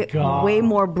way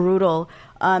more brutal.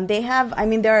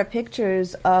 There are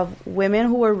pictures of women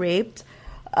who were raped.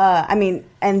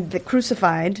 And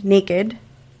crucified naked.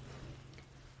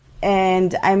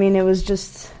 And it was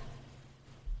just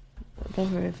the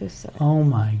horrific stuff. Oh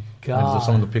my God! And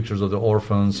some of the pictures of the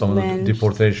orphans, some of the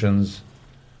deportations.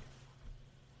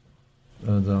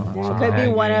 Could be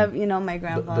one of my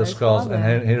grandfather's. The skulls,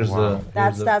 and here's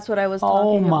that's what I was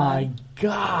talking about. Oh my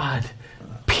God!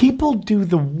 People do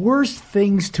the worst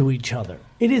things to each other.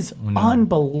 It is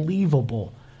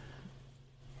unbelievable.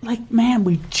 Like, man,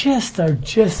 we are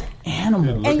just animals.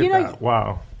 And look at that.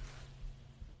 Wow.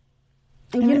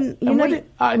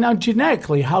 Now,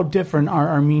 genetically, how different are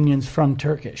Armenians from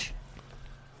Turkish?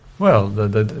 Well,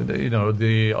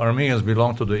 the Armenians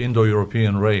belong to the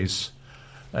Indo-European race,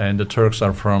 and the Turks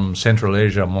are from Central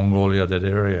Asia, Mongolia, that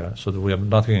area, so that we have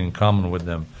nothing in common with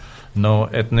them. No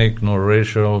ethnic, no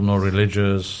racial, no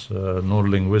religious, no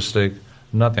linguistic,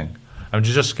 nothing. I mean,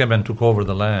 they just came and took over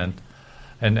the land,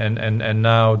 and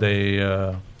now they,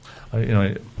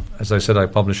 as I said, I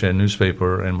publish a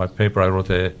newspaper. In my paper, I wrote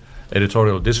a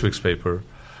editorial this week's paper,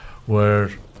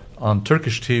 where on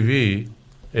Turkish TV,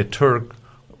 a Turk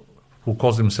who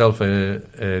calls himself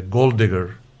a gold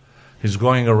digger, he's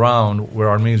going around where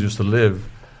Armenians used to live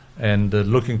and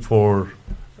looking for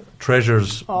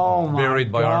treasures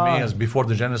buried by Armenians before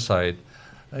the genocide.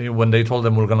 When they told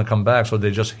them we're going to come back, so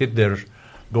they just hid their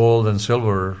gold and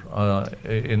silver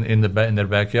in their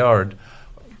backyard,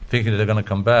 thinking that they're going to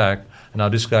come back. Now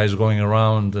this guy is going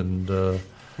around and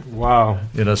wow,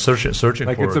 searching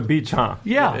like for it's a beach, huh?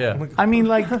 Yeah. I mean,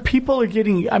 like, people are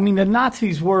getting. I mean, the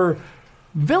Nazis were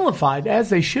vilified, as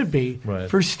they should be,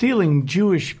 for stealing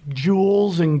Jewish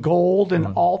jewels and gold and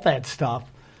all that stuff.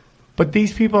 But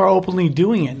these people are openly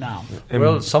doing it now.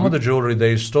 Well, some of the jewelry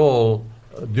they stole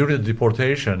during the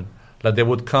deportation, like they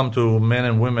would come to men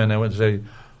and women and would say,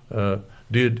 do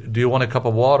you want a cup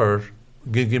of water?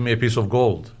 Give me a piece of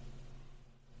gold.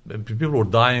 People were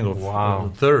dying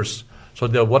of thirst.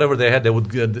 So whatever they had, they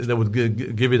would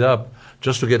give it up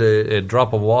just to get a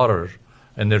drop of water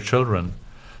and their children.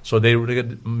 So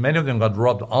many of them got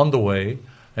robbed on the way,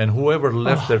 and whoever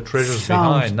left their treasures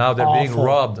behind, now they're being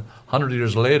robbed 100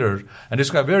 years later. And this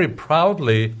guy very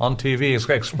proudly on TV is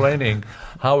explaining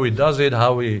how he does it,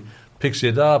 how he picks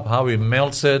it up, how he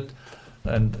melts it,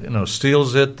 and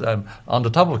steals it. On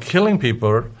the top of killing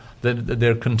people,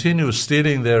 they continue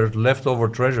stealing their leftover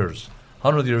treasures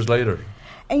 100 years later.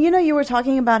 And you were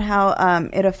talking about how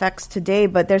it affects today,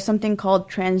 but there's something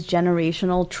called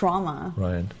transgenerational trauma.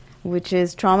 Right. Which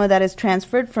is trauma that is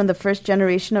transferred from the first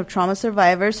generation of trauma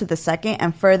survivors to the second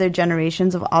and further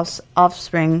generations of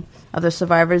offspring of the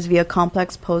survivors via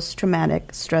complex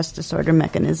post-traumatic stress disorder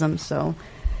mechanisms. So,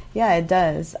 yeah, it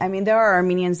does. I mean, there are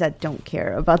Armenians that don't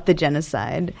care about the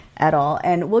genocide at all,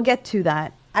 and we'll get to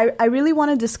that. I really want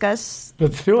to discuss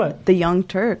Let's do it. the Young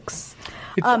Turks.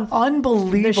 It's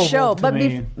unbelievable the show. to But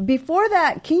me. Before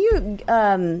that, can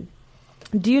you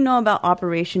do you know about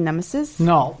Operation Nemesis?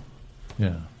 No.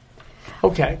 Yeah.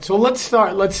 Okay, so let's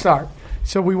start.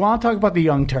 So we want to talk about the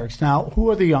Young Turks. Now, who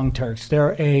are the Young Turks?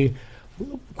 They're a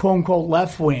quote-unquote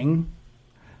left-wing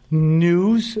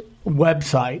news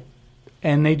website,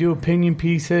 and they do opinion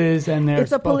pieces. And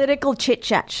It's a political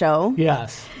chit-chat show.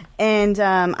 Yes. And,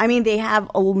 they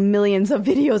have millions of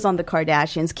videos on the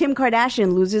Kardashians. Kim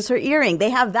Kardashian loses her earring.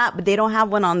 They have that, but they don't have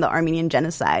one on the Armenian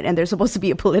Genocide, and they're supposed to be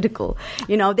a political.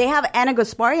 They have Anna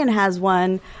Gasparian has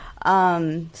one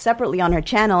separately on her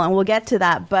channel, and we'll get to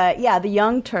that. But yeah, the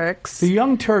Young Turks. The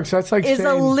Young Turks, that's like is saying,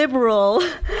 a liberal,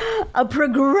 a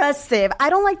progressive. I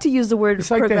don't like to use the word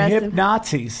it's like progressive. the hip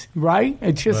Nazis, right?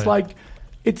 It's just like,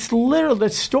 it's literally the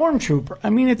stormtrooper. I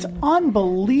mean, it's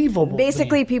unbelievable.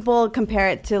 Basically, people compare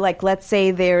it to, like, let's say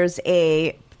there's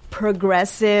a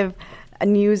progressive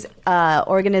news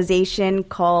organization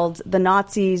called the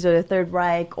Nazis or the Third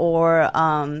Reich or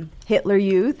Hitler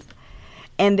Youth.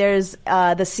 And there's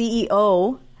the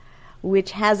CEO,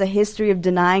 which has a history of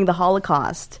denying the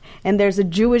Holocaust. And there's a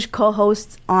Jewish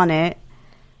co-host on it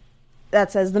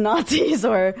that says the Nazis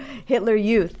or Hitler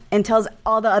Youth and tells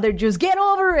all the other Jews, get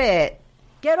over it.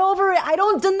 Get over it. I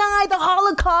don't deny the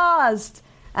Holocaust.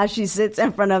 As she sits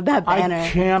in front of that banner. I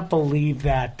can't believe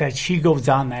that she goes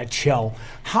on that show.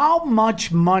 How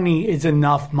much money is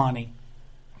enough money?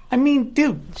 I mean,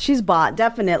 dude. She's bought,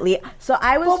 definitely. So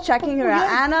I was checking her out.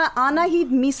 Anna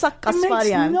Misa Kasparian. It makes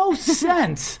no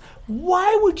sense.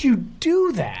 Why would you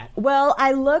do that? Well,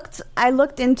 I looked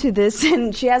into this,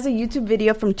 and she has a YouTube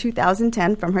video from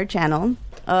 2010 from her channel,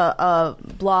 a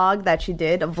blog that she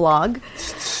did, a vlog.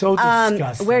 So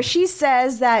disgusting. Where she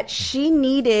says that she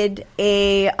needed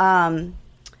she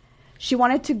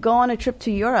wanted to go on a trip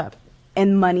to Europe.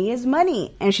 And money is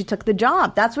money. And she took the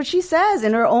job. That's what she says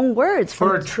in her own words.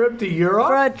 For a trip to Europe?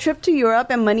 For a trip to Europe,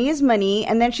 and money is money.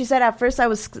 And then she said, at first I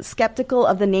was skeptical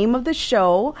of the name of the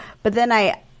show, but then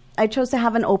I chose to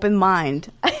have an open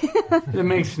mind. It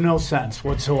makes no sense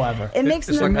whatsoever.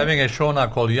 It's like having a show now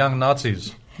called Young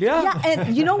Nazis. Yeah.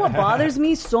 And you know what bothers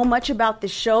me so much about the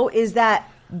show is that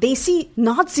they see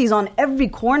Nazis on every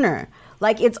corner.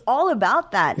 Like, it's all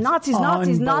about that. Nazis.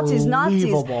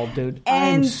 Unbelievable, dude.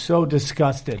 I'm so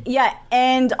disgusted. Yeah,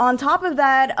 and on top of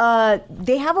that,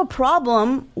 they have a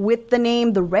problem with the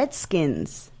name the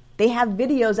Redskins. They have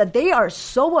videos that they are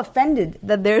so offended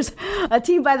that there's a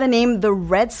team by the name the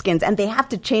Redskins, and they have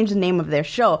to change the name of their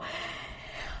show.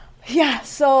 Yeah,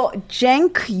 so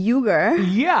Cenk Uygur.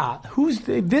 Yeah, who's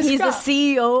this He's guy? the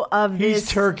CEO of this. He's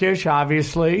Turkish,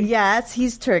 obviously. Yes,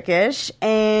 he's Turkish.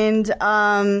 And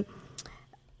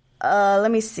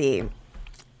let me see.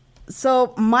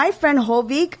 So my friend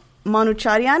Hovik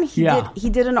Manucharyan, he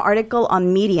did an article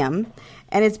on Medium,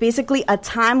 and it's basically a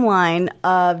timeline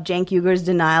of Cenk Uygur's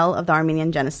denial of the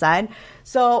Armenian Genocide.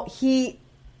 So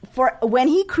when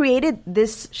he created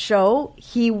this show,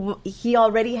 he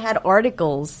already had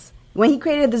articles. When he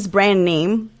created this brand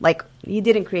name, like he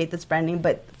didn't create this brand name,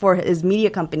 but for his media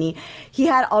company, he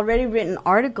had already written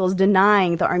articles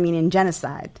denying the Armenian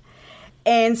Genocide.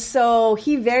 And so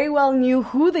he very well knew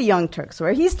who the Young Turks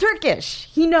were. He's Turkish.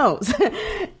 He knows.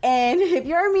 And if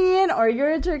you're Armenian or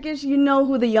you're Turkish, you know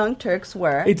who the Young Turks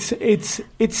were. It's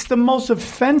the most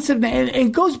offensive, and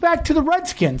it goes back to the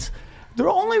Redskins. The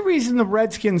only reason the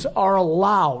Redskins are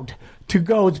allowed to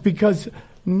go is because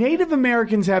Native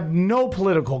Americans have no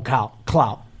political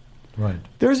clout. Right.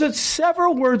 There's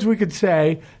several words we could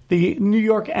say, the New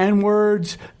York N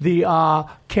words, the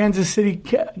Kansas City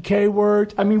K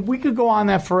words. I mean, we could go on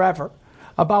that forever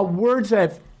about words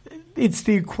that it's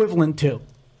the equivalent to.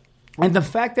 And the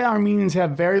fact that Armenians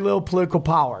have very little political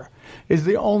power is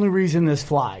the only reason this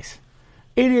flies.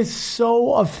 It is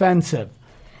so offensive.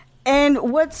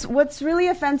 And what's really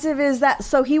offensive is that,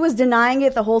 so he was denying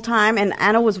it the whole time, and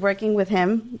Anna was working with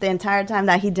him the entire time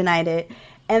that he denied it.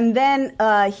 And then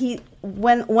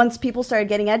once people started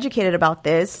getting educated about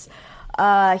this,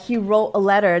 he wrote a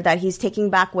letter that he's taking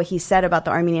back what he said about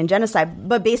the Armenian Genocide.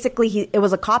 But basically, it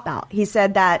was a cop-out. He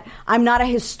said that I'm not a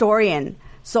historian,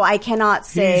 so I cannot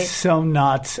say. He's so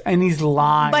nuts, and he's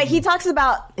lying. But he talks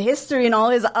about history in all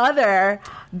his other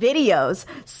videos.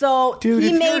 So Dude,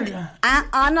 he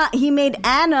made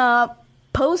Anna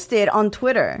post it on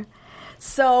Twitter.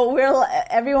 So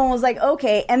everyone was like,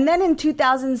 okay. And then in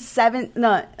 2007,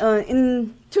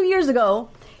 in 2 years ago,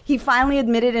 he finally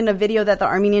admitted in a video that the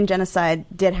Armenian Genocide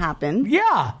did happen.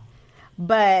 Yeah.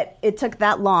 But it took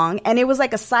that long, and it was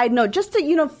like a side note, just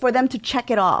to for them to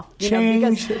check it off.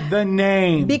 Change the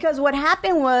name. Because what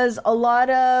happened was a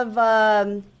lot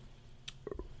of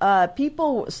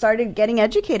people started getting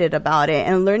educated about it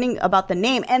and learning about the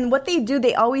name. And what they do,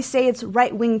 they always say it's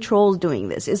right-wing trolls doing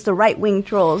this. It's the right-wing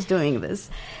trolls doing this.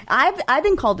 I've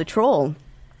been called a troll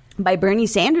by Bernie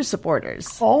Sanders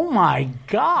supporters. Oh my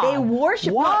God! They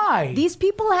worship. Why? These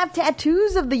people have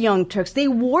tattoos of the Young Turks. They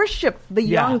worship the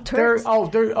Young Turks.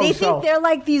 They think they're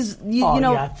like these.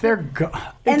 Yeah, they're.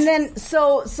 And then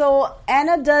so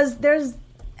Anna does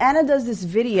this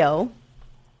video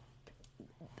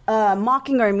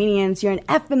mocking Armenians. You're an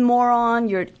effing moron.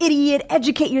 You're an idiot.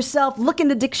 Educate yourself. Look in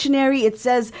the dictionary. It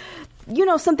says,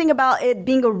 something about it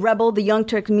being a rebel. The Young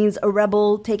Turk means a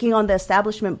rebel taking on the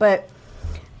establishment, but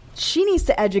she needs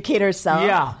to educate herself.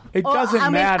 Yeah, it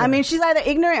doesn't matter. I mean, she's either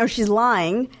ignorant or she's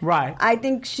lying. Right. I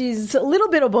think she's a little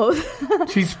bit of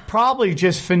both. She's probably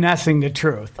just finessing the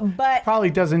truth. But probably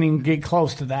doesn't even get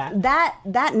close to that.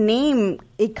 That name,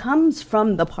 it comes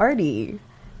from the party.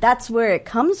 That's where it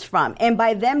comes from. And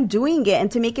by them doing it and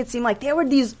to make it seem like they were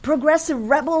these progressive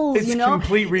rebels, it's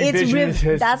complete revisionist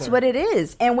history. That's what it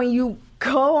is. And when you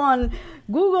go on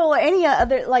Google or any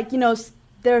other,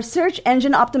 their search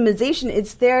engine optimization,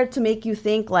 it's there to make you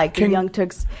think like the Young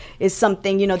Turks is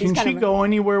something, these Can she go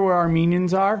anywhere where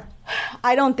Armenians are?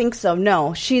 I don't think so,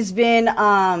 no. She's been,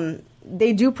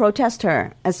 they do protest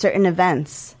her at certain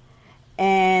events.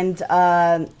 And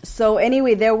so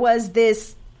anyway, there was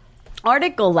this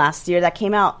article last year that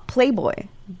came out, Playboy,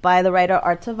 by the writer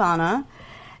Artavana.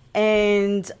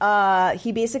 And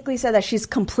he basically said that she's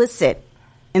complicit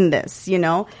in this,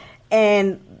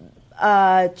 And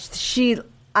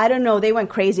I don't know, they went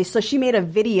crazy. So she made a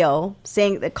video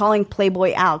calling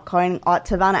Playboy out, calling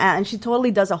Tavana out, and she totally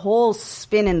does a whole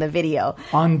spin in the video.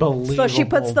 Unbelievable. So she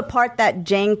puts the part that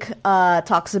Cenk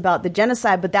talks about the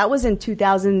genocide, but that was in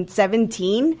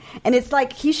 2017. And it's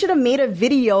like, he should have made a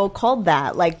video called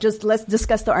that. Like, just let's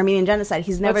discuss the Armenian genocide.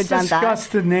 He's never done that. Let's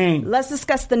discuss the name. Let's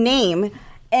discuss the name.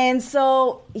 And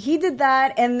so he did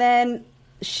that, and then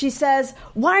she says,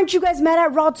 why aren't you guys mad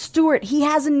at Rod Stewart? He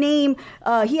has a name.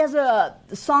 He has a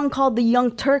song called The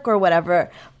Young Turk or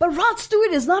whatever. But Rod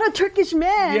Stewart is not a Turkish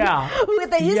man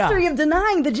with a history of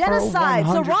denying the genocide.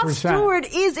 So Rod Stewart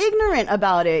is ignorant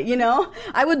about it,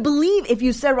 I would believe, if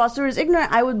you said Rod Stewart is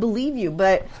ignorant, I would believe you.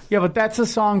 But that's a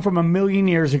song from 1,000,000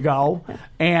 years ago,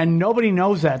 and nobody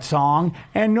knows that song,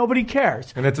 and nobody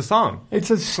cares. And it's a song. It's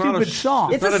a stupid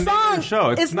song. It's a song. Show.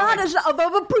 It's not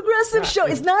a progressive show.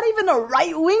 It's not even a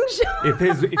right-wing show. If he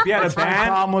had a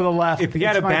band with the left. If he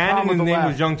had a band and his name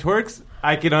was Young Turks,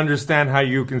 I could understand how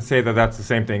you can say that that's the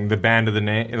same thing. The band of the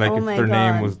name, like if their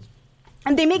name was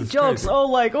And they make jokes,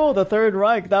 crazy. The Third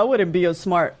Reich, that wouldn't be a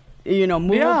smart,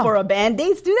 move for a band.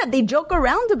 They do that. They joke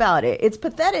around about it. It's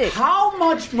pathetic. How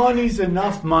much money's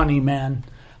enough money, man?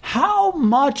 How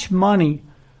much money?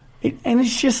 And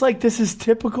it's just like, this is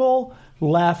typical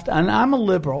left, and I'm a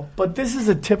liberal, but this is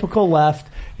a typical left.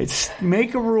 It's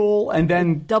make a rule and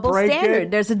then double break standard.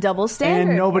 it, There's a double standard,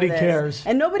 and nobody cares.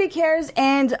 And nobody cares.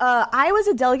 And I was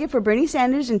a delegate for Bernie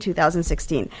Sanders in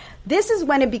 2016. This is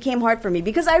when it became hard for me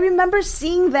because I remember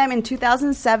seeing them in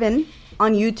 2007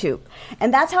 on YouTube.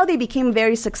 And that's how they became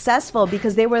very successful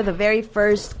because they were the very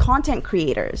first content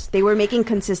creators. They were making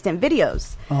consistent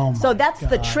videos. So that's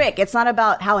the trick. It's not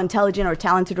about how intelligent or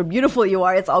talented or beautiful you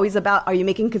are. It's always about, are you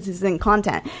making consistent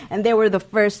content? And they were the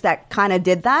first that kind of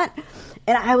did that.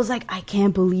 And I was like, I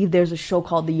can't believe there's a show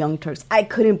called The Young Turks. I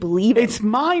couldn't believe it. It's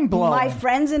mind-blowing. My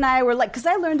friends and I were like, because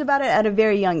I learned about it at a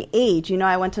very young age.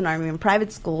 I went to an Armenian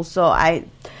private school,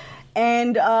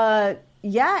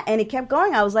 and it kept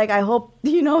going. I was like, I hope,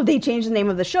 they change the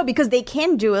name of the show because they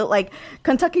can do it. Like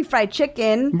Kentucky Fried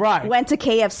Chicken went to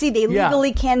KFC. They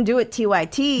legally can do it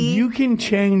TYT. You can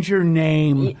change your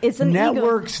name. It's an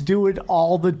Networks do it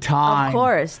all the time. Of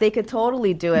course. They could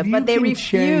totally do it, but they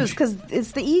refuse because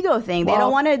it's the ego thing. They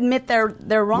don't want to admit they're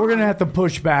wrong. We're going to have to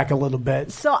push back a little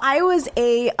bit. So I was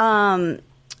a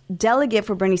delegate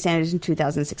for Bernie Sanders in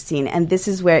 2016, and this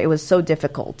is where it was so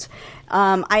difficult.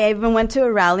 I even went to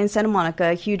a rally in Santa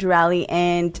Monica, a huge rally,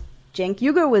 and Cenk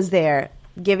Uygur was there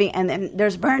giving, and then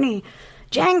there's Bernie,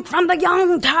 Cenk from the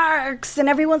Young Turks, and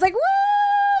everyone's like, woo,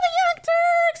 the Young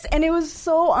Turks, and it was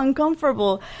so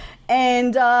uncomfortable.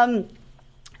 And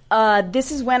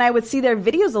this is when I would see their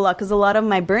videos a lot because a lot of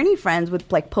my Bernie friends would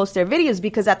post their videos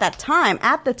because at the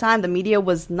time, the media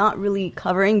was not really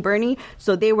covering Bernie,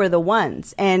 so they were the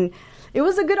ones. And it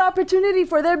was a good opportunity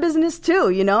for their business too,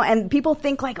 and people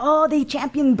think like, oh, they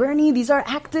champion Bernie. These are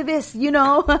activists,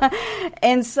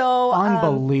 and so.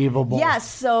 Unbelievable. Yes.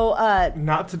 So.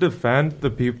 Not to defend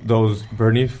those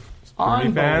Bernie fans.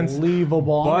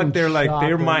 Unbelievable. But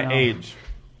they're my age.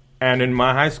 And in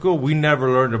my high school, we never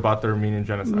learned about the Armenian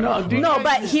Genocide. No,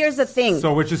 but here's the thing.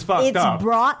 So which is fucked up. It's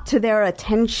brought to their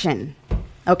attention,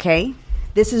 okay?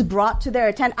 This is brought to their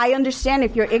attention. I understand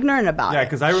if you're ignorant about it. Yeah,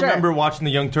 because I remember watching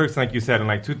the Young Turks, like you said,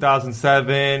 in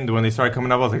 2007, when they started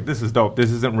coming up, I was like, this is dope.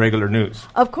 This isn't regular news.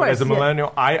 Of course. But as a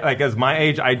millennial, as my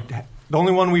age, the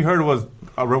only one we heard was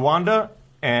Rwanda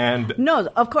and... No,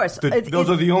 of course. Those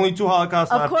are the only two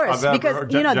Holocausts I've ever heard.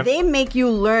 Because, they make you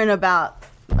learn about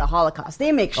the Holocaust.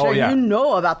 They make sure you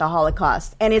know about the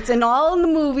Holocaust. And it's in all the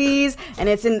movies, and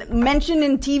it's mentioned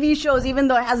in TV shows, even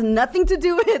though it has nothing to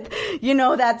do with,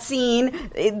 that scene.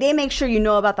 They make sure you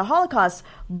know about the Holocaust.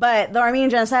 But the Armenian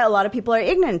Genocide, a lot of people are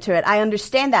ignorant to it. I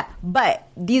understand that. But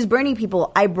these Bernie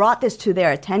people, I brought this to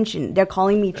their attention. They're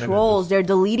calling me trolls. They're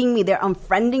deleting me. They're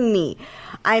unfriending me.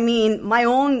 I mean, my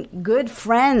own good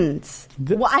friends.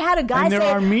 I had a guy say... And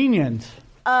they're Armenians.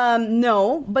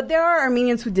 No, but there are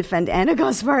Armenians who defend Anna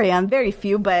Gasparian. Very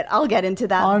few, but I'll get into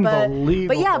that.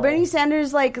 Unbelievable. But yeah, Bernie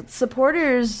Sanders,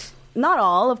 supporters, not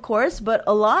all, of course, but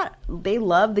a lot, they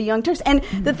love the Young Turks. And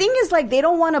the thing is, they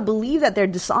don't want to believe that they're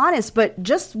dishonest, but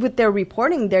just with their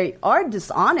reporting, they are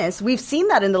dishonest. We've seen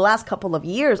that in the last couple of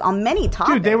years on many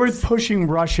topics. Dude, they were pushing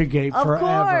Russiagate forever. Of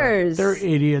course. They're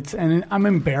idiots, and I'm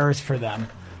embarrassed for them.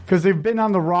 Because they've been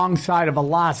on the wrong side of a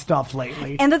lot of stuff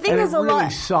lately. And the thing is, it really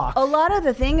sucks. A lot of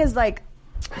the thing is,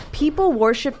 people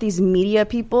worship these media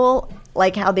people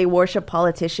like how they worship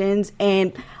politicians.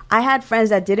 And I had friends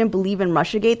that didn't believe in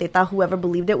Russiagate. They thought whoever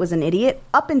believed it was an idiot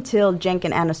up until Cenk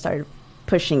and Anna started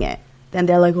pushing it. Then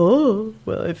they're like, oh,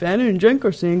 well, if Anna and Cenk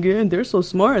are saying it and they're so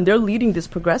smart and they're leading this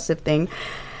progressive thing.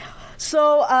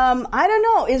 So, I don't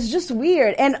know. It's just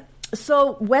weird. And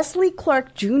so Wesley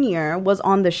Clark Jr. was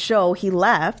on the show. He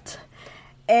left,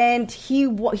 and he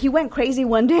went crazy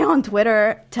one day on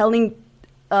Twitter telling,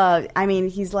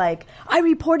 he's like, I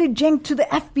reported Cenk to the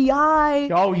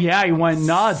FBI. Oh, yeah, he went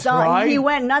nuts, right? He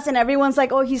went nuts, and everyone's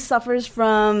like, oh, he suffers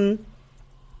from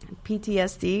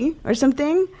PTSD or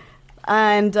something,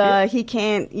 and he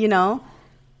can't,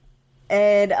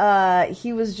 And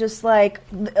he was just like,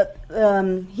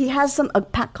 he has a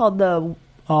pack called the...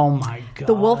 Oh my God!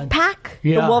 The wolf pack,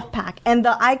 the wolf pack, and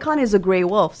the icon is a gray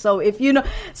wolf. So if you know,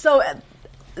 so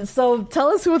tell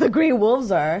us who the gray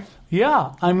wolves are.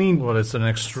 Yeah, I mean, well, it's an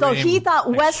extreme. So he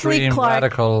thought Wesley Clark,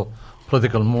 radical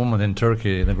political movement in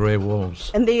Turkey, the Grey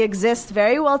Wolves, and they exist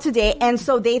very well today. And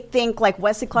so they think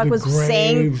Wesley Clark was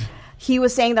saying, he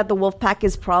was saying that the wolf pack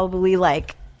is probably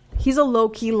he's a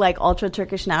low-key, ultra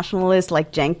Turkish nationalist,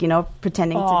 like Cenk,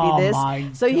 pretending to be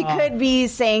this. So he could be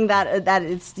saying that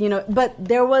it's, but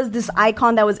there was this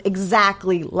icon that was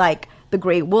exactly like the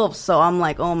Great Wolves. So I'm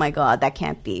like, oh my God, that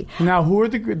can't be. Now, who are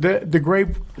the Great?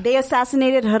 They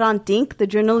assassinated Hrant Dink, the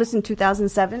journalist, in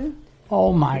 2007.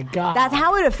 Oh my God. That's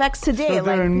how it affects today. So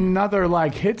they're another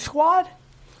hit squad?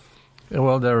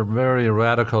 Well, they're very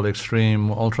radical,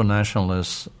 extreme,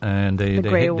 ultra-nationalists, and they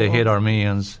hate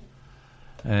Armenians.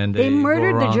 And they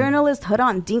murdered the journalist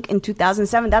Hrant Dink in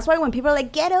 2007. That's why when people are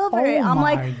like, get over it, I'm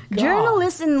like, God.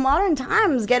 Journalists in modern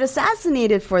times get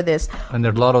assassinated for this. And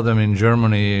there are a lot of them in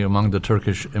Germany among the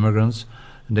Turkish immigrants.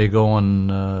 They go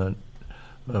on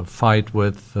fight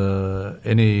with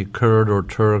any Kurd or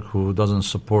Turk who doesn't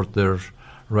support their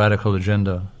radical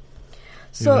agenda,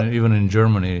 So, even in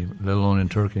Germany, let alone in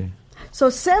Turkey. So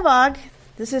Sevag,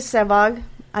 this is Sevag.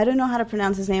 I don't know how to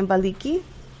pronounce his name, Baliki.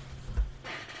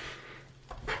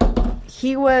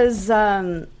 He was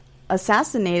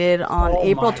assassinated on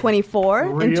April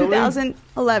 24 in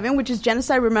 2011, which is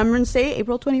Genocide Remembrance Day,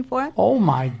 April 24. Oh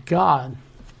my God.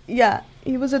 Yeah,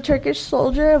 he was a Turkish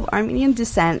soldier of Armenian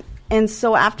descent. And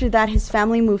so after that, his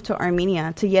family moved to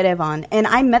Armenia, to Yerevan. And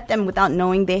I met them without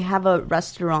knowing they have a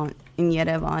restaurant in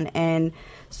Yerevan. And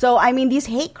so, I mean, these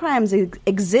hate crimes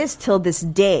exist till this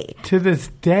day. To this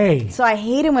day. So I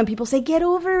hate it when people say, get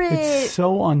over it. It's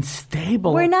so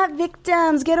unstable. We're not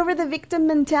victims. Get over the victim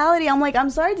mentality. I'm like, I'm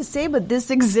sorry to say, but this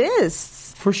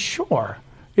exists. For sure.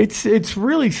 It's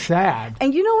really sad.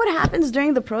 And you know what happens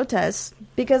during the protests?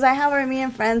 Because I have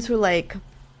Armenian friends who,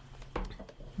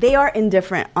 they are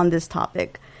indifferent on this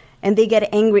topic. And they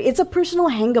get angry. It's a personal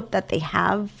hang-up that they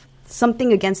have.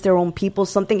 Something against their own people.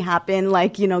 Something happened,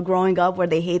 growing up where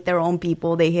they hate their own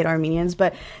people. They hate Armenians.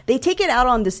 But they take it out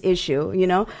on this issue,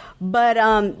 But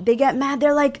they get mad.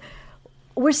 They're like,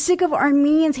 we're sick of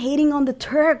Armenians hating on the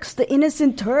Turks, the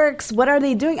innocent Turks. What are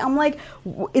they doing? I'm like,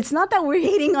 it's not that we're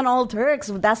hating on all Turks.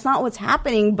 That's not what's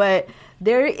happening. But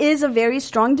there is a very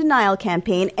strong denial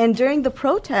campaign. And during the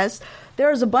protests, there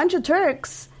was a bunch of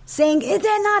Turks saying, it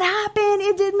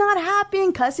did not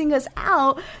happen, cussing us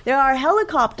out. There are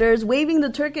helicopters waving the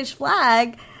Turkish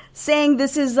flag saying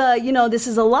this is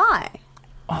a lie.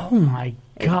 Oh, my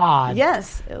God.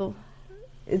 Yes.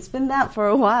 It's been that for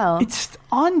a while. It's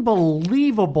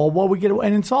unbelievable what we get.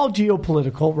 And it's all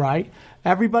geopolitical, right?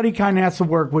 Everybody kind of has to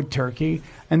work with Turkey.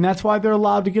 And that's why they're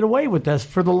allowed to get away with this.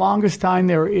 For the longest time,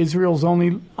 they're Israel's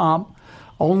only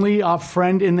a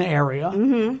friend in the area,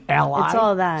 ally. It's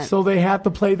all that. So they have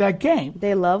to play that game.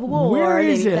 They love war. Where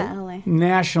is it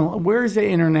Where is it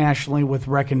internationally with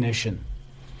recognition?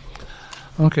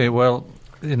 Okay, well,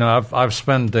 I've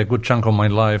spent a good chunk of my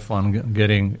life on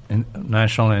getting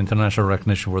national and international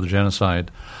recognition for the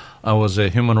genocide. I was a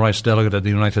human rights delegate at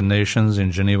the United Nations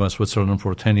in Geneva, Switzerland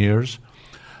for 10 years,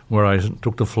 where I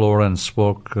took the floor and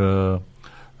spoke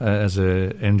as a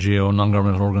NGO,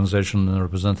 non-governmental organization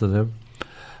representative.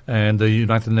 And the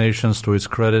United Nations, to its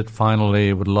credit,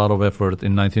 finally, with a lot of effort,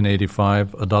 in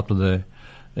 1985, adopted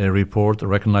a report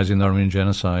recognizing the Armenian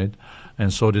Genocide,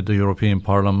 and so did the European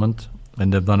Parliament,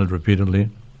 and they've done it repeatedly.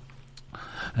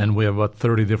 And we have about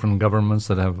 30 different governments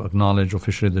that have acknowledged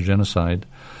officially the genocide.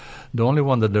 The only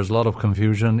one that there's a lot of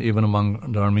confusion, even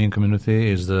among the Armenian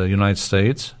community, is the United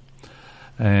States.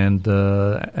 And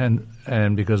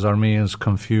because Armenians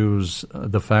confuse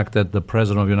the fact that the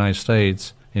President of the United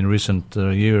States in recent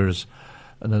years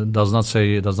does not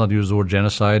use the word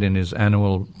genocide in his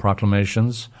annual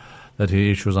proclamations that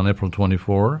he issues on April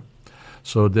 24.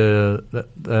 So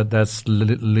that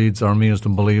leads Armenians to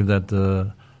believe that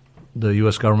the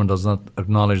U.S. government does not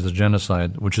acknowledge the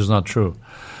genocide, which is not true.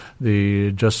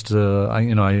 I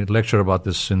lecture about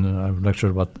this I've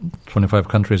lectured about 25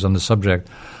 countries on the subject,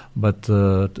 but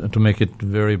to make it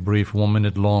very brief, 1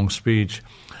 minute long speech,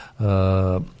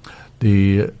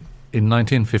 in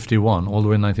 1951, all the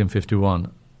way in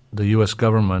 1951, the U.S.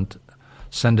 government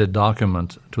sent a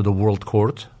document to the World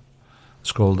Court.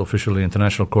 It's called officially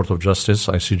International Court of Justice,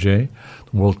 ICJ,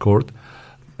 the World Court,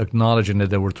 acknowledging that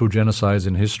there were two genocides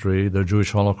in history, the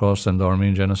Jewish Holocaust and the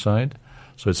Armenian Genocide.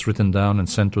 So it's written down and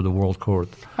sent to the World Court.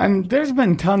 And there's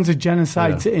been tons of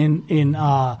genocides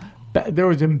there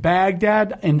was in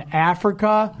Baghdad, in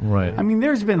Africa. Right. I mean,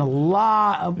 there's been a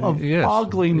lot of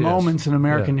ugly moments in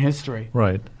American history.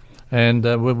 Right. And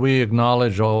we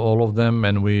acknowledge all of them,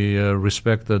 and we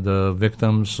respect the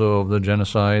victims of the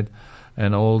genocide,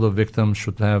 and all the victims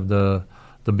should have the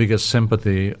biggest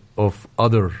sympathy of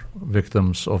other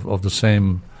victims of the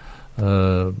same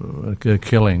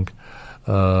killing.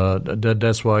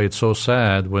 That's why it's so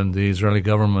sad when the Israeli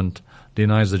government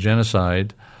denies the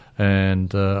genocide.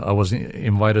 And I was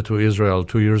invited to Israel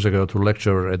 2 years ago to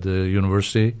lecture at the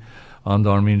university on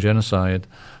the Armenian Genocide,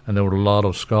 and there were a lot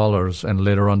of scholars. And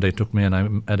later on, they took me and I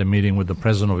had a meeting with the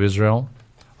President of Israel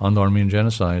on the Armenian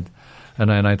Genocide.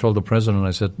 And I told the president,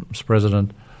 I said, Mr.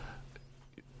 President,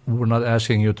 we're not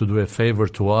asking you to do a favor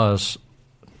to us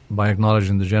by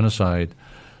acknowledging the genocide.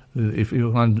 If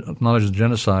you acknowledge the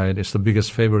genocide, it's the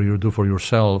biggest favor you do for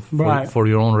yourself, for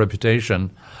your own reputation.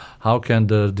 How can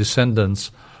the descendants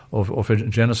of a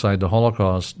genocide, the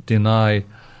Holocaust, deny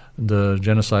the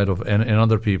genocide of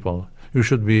other people? You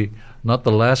should be not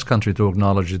the last country to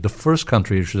acknowledge it. The first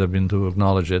country you should have been to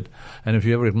acknowledge it. And if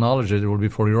you ever acknowledge it, it will be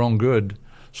for your own good,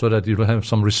 so that you will have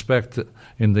some respect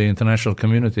in the international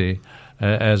community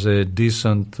as a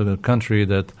decent country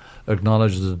that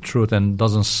acknowledges the truth and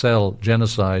doesn't sell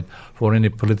genocide for any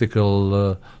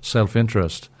political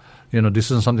self-interest.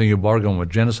 This isn't something you bargain with.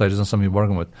 Genocide isn't something you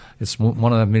bargain with. It's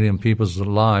 1.5 million people's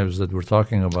lives that we're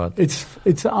talking about. It's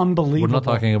unbelievable. We're not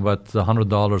talking about $100,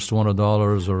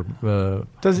 $200,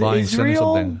 or buying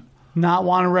something. Not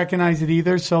want to recognize it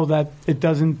either, so that it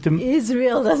doesn't.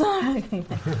 Israel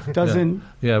doesn't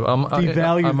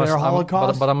devalue their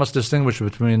Holocaust. But I must distinguish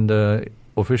between the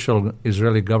official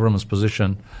Israeli government's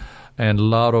position and a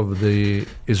lot of the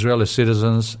Israeli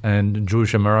citizens and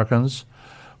Jewish Americans.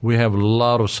 We have a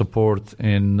lot of support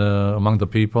among the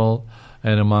people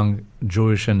and among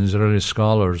Jewish and Israeli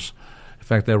scholars. In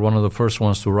fact, they're one of the first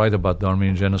ones to write about the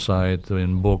Armenian Genocide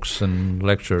in books and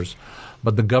lectures.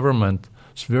 But the government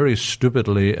very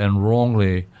stupidly and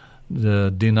wrongly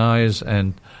denies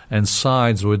and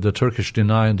sides with the Turkish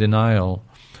denial.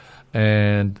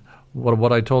 And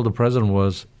what I told the president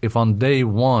was, if on day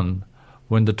one,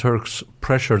 when the Turks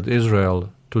pressured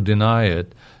Israel to deny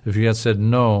it, if he had said,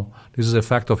 no, this is a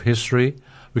fact of history,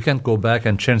 we can't go back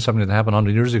and change something that happened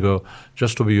 100 years ago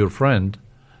just to be your friend.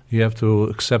 You have to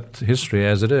accept history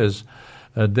as it is.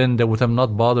 Then they would have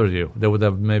not bothered you. They would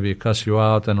have maybe cussed you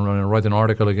out and write an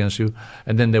article against you,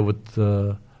 and then they would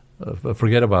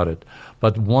forget about it.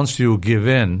 But once you give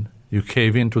in, you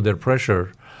cave into their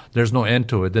pressure, there's no end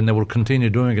to it. Then they will continue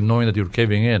doing it knowing that you're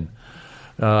caving in.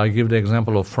 I give the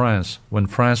example of France. When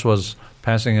France was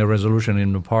passing a resolution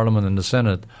in the parliament and the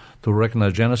Senate to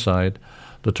recognize genocide,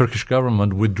 the Turkish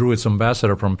government withdrew its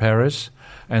ambassador from Paris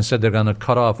and said they're going to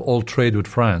cut off all trade with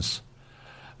France.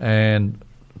 And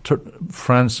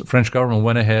French government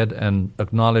went ahead and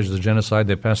acknowledged the genocide.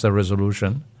 They passed that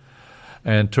resolution.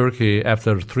 And Turkey,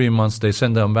 after 3 months, they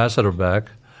sent the ambassador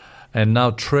back. And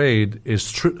now trade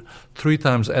is 3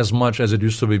 times as much as it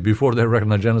used to be before they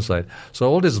recognized genocide. So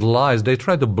all these lies, they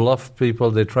try to bluff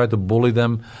people, they try to bully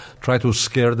them, try to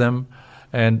scare them.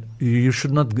 And you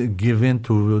should not give in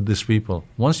to these people.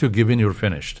 Once you give in, you're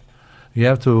finished. You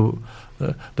have to...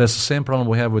 that's the same problem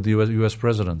we have with the U.S.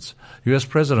 presidents. U.S.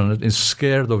 president is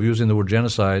scared of using the word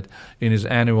genocide in his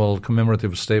annual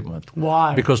commemorative statement.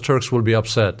 Why? Because Turks will be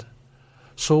upset.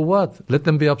 So what? Let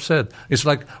them be upset. It's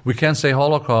like we can't say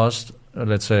Holocaust,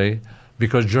 let's say,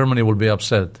 because Germany will be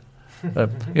upset.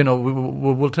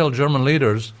 We'll tell German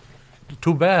leaders,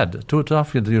 too bad, too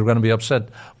tough, you're going to be upset.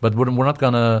 But we're not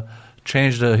going to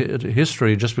change the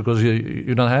history just because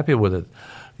you're not happy with it.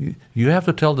 You have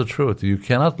to tell the truth. You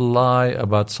cannot lie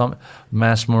about some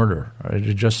mass murder. Right?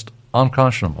 It's just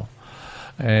unconscionable.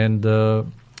 And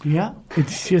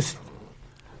it's just,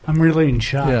 I'm really in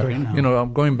shock right now.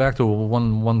 I'm going back to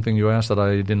one thing you asked that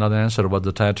I did not answer about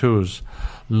the tattoos.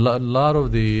 A lot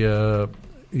of the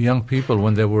young people,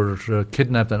 when they were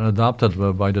kidnapped and adopted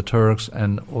by the Turks,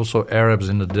 and also Arabs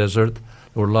in the desert,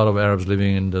 there were a lot of Arabs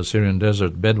living in the Syrian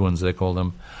desert, Bedouins they call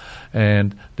them,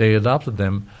 and they adopted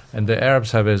them. And the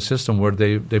Arabs have a system where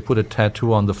they put a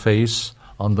tattoo on the face,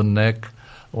 on the neck,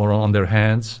 or on their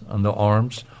hands, on the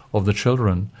arms of the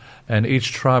children. And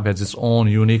each tribe has its own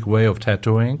unique way of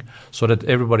tattooing, so that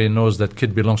everybody knows that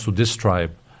kid belongs to this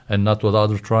tribe and not to the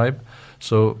other tribe.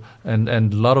 So, and a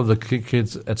lot of the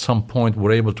kids at some point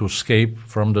were able to escape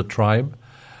from the tribe,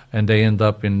 and they end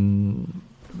up in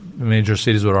major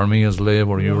cities where Armenians live,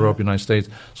 or Europe, United States.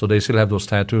 So they still have those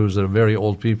tattoos. They're very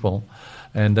old people.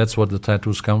 And that's what the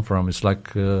tattoos come from. It's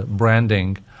like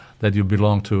branding that you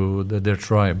belong to their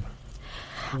tribe.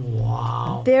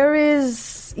 Wow.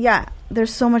 There's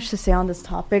so much to say on this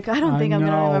topic. I don't think I'm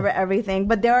going to remember everything.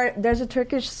 But there's a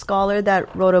Turkish scholar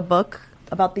that wrote a book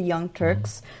about the Young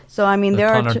Turks. So, I mean, there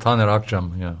are... Taner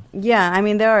Akçam, yeah. Yeah, I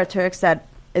mean, there are Turks that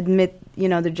admit,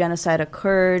 the genocide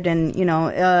occurred. And,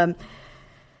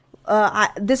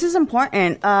 this is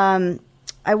important.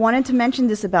 I wanted to mention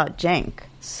this about Cenk.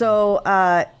 So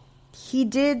he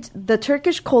did the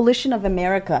Turkish Coalition of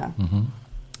America. Mm-hmm.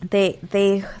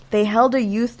 They held a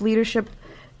youth leadership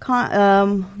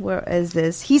where is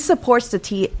this? He supports the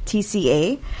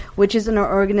TCA, which is an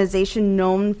organization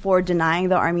known for denying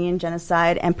the Armenian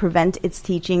genocide and prevent its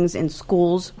teachings in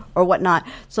schools or whatnot.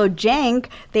 So JANK,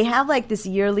 they have like this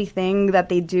yearly thing that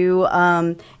they do,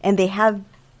 and they have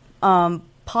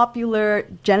popular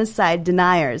genocide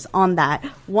deniers on that.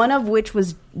 One of which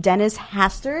was Dennis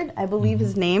Hastert, I believe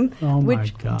his name,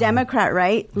 which God. Democrat,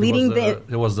 right?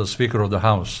 He was the Speaker of the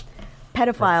House.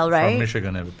 Pedophile, right? From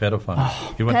Michigan, a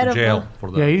pedophile. He went to jail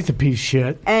for that. Yeah, he's a piece of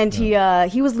shit. And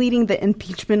he was leading the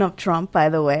impeachment of Trump, by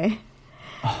the way.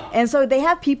 And so they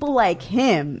have people like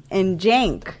him and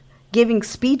Jank giving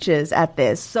speeches at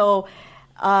this. So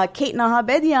Kate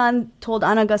Nahabedian told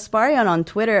Anna Gasparian on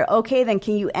Twitter, okay, then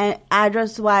can you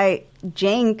address why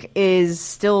Jank is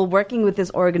still working with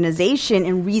this organization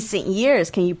in recent years?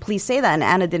 Can you please say that? And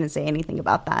Anna didn't say anything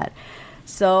about that.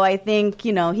 So I think,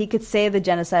 he could say the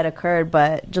genocide occurred,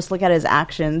 but just look at his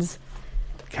actions.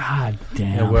 God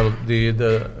damn. Yeah, well,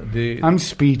 the I'm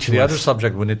speechless. The other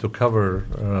subject we need to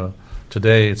cover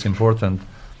today, it's important.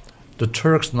 The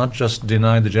Turks not just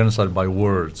denied the genocide by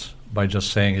words, by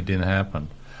just saying it didn't happen.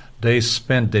 They've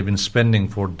been spending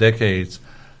for decades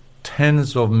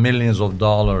tens of millions of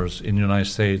dollars in the United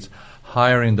States,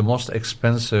 hiring the most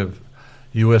expensive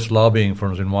U.S. lobbying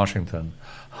firms in Washington,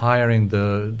 hiring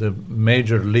the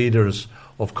major leaders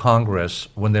of Congress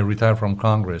when they retire from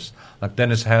Congress, like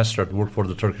Dennis Hastert worked for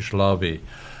the Turkish lobby,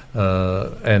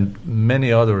 and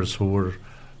many others who were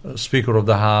Speaker of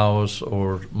the House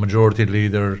or Majority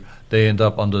Leader. They end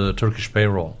up on the Turkish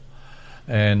payroll.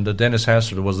 And Dennis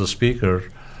Hastert was the Speaker.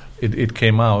 It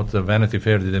came out, the Vanity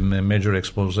Fair did a major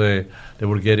expose. He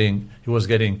was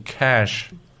getting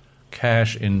cash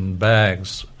in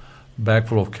bags, bag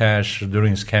full of cash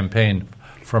during his campaign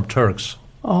from Turks.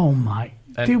 Oh my!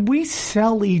 Did we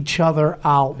sell each other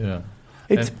out? Yeah,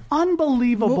 it's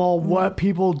unbelievable what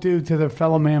people do to their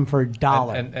fellow man for a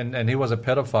dollar. And he was a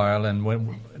pedophile, and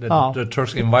when the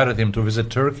Turks invited him to visit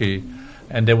Turkey,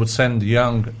 and they would send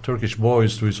young Turkish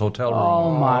boys to his hotel room.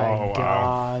 Oh my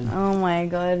God! Oh my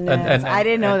goodness! I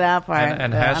didn't know that part.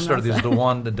 And Hastert is the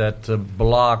one that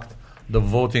blocked the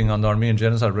voting on the Armenian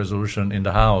Genocide resolution in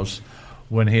the House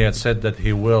when he had said that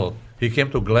he will. He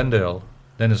came to Glendale,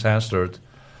 Dennis Hastert,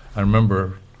 I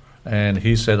remember, and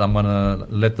he said, I'm going to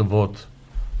let the vote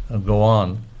go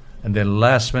on. And then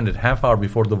last minute, half hour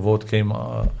before the vote came,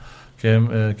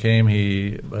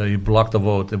 he blocked the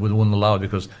vote. It wouldn't allow it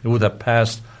because it would have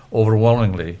passed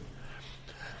overwhelmingly.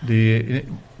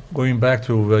 Going back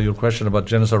to your question about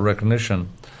genocide recognition,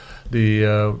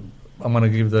 I'm going to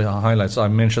give the highlights. I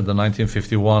mentioned the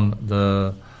 1951,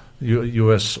 the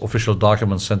U.S. official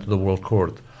document sent to the World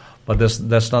Court. But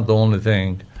that's not the only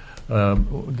thing.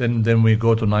 Then we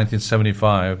go to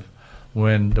 1975,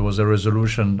 when there was a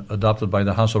resolution adopted by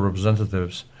the House of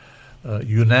Representatives,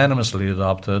 unanimously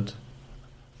adopted,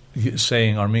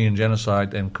 saying Armenian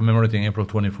Genocide and commemorating April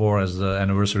 24 as the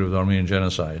anniversary of the Armenian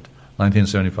Genocide,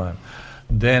 1975.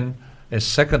 Then a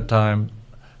second time,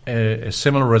 a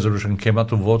similar resolution came out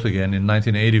to vote again in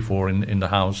 1984 in the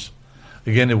House.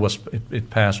 Again, it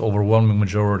passed overwhelming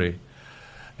majority.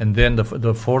 And then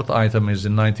the fourth item is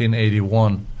in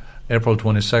 1981, April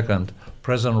 22nd,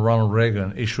 President Ronald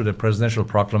Reagan issued a presidential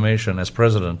proclamation as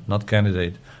president, not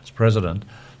candidate, as president,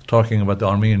 talking about the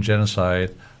Armenian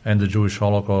Genocide and the Jewish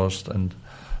Holocaust and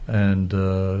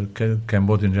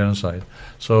Cambodian Genocide.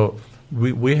 So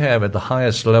we have at the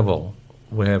highest level,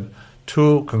 we have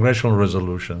 2 congressional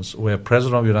resolutions, we have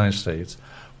President of the United States,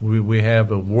 we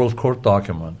have a World Court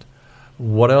document.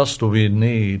 What else do we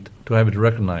need to have it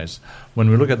recognized? When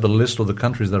we look at the list of the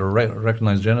countries that are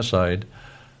recognized genocide,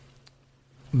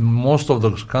 most of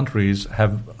those countries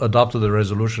have adopted a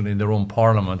resolution in their own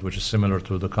parliament, which is similar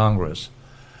to the Congress.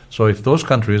 So if those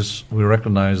countries, we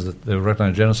recognize that they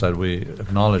recognize genocide, we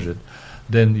acknowledge it,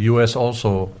 then the U.S.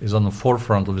 also is on the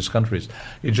forefront of these countries.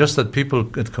 It's just that people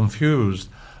get confused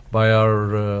by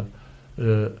our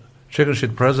chicken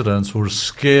shit presidents who are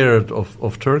scared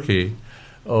of Turkey,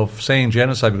 of saying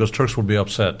genocide because Turks will be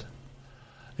upset.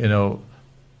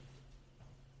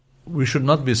 We should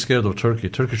not be scared of Turkey.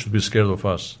 Turkey should be scared of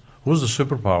us. Who's the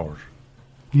superpower?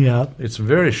 Yeah. It's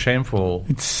very shameful.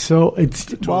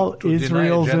 Israel's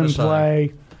in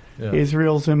play. Yeah.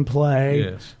 Israel's in play.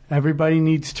 Yes. Everybody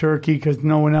needs Turkey because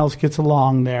no one else gets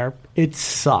along there. It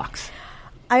sucks.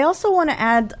 I also want to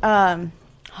add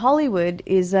Hollywood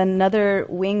is another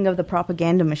wing of the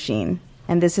propaganda machine.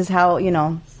 And this is how,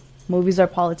 movies are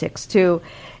politics too.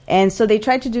 And so they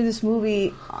tried to do this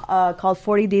movie called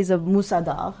 40 Days of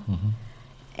Musadagh. Mm-hmm.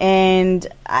 And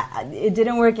it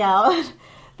didn't work out.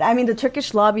 I mean, the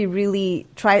Turkish lobby really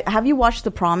tried. Have you watched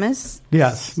The Promise?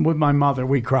 Yes, with my mother,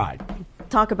 we cried.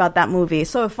 Talk about that movie.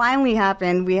 So it finally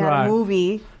happened. We had a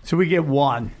movie. So we get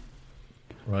one.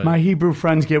 Right. My Hebrew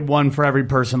friends get one for every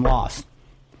person lost.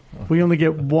 We only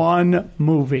get one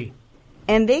movie.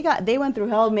 And they went through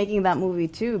hell making that movie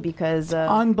too because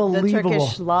unbelievable. The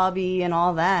Turkish lobby and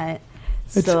all that.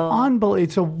 It's unbelievable.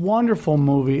 It's a wonderful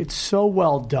movie. It's so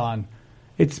well done.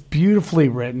 It's beautifully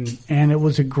written, and it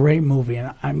was a great movie.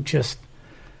 And I'm just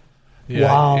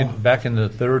wow. Back in the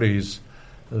 30s,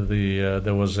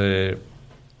 there was a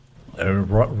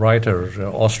writer,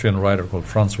 Austrian writer called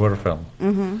Franz Werfel,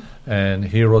 and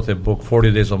he wrote a book,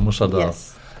 40 Days of Musadah.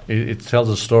 Yes. It tells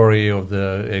the story of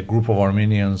a group of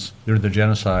Armenians during the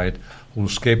genocide who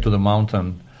escaped to the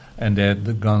mountain, and they had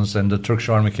the guns, and the Turkish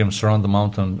army came surround the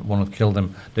mountain, wanted to kill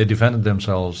them. They defended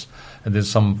themselves, and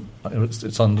there's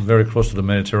it's very close to the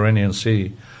Mediterranean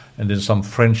Sea, and then some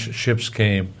French ships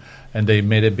came, and they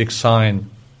made a big sign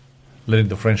letting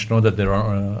the French know that there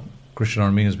are Christian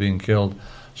Armenians being killed.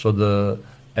 So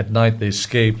at night they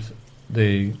escaped.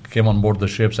 They came on board the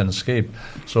ships and escaped.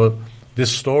 So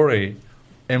this story,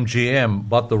 MGM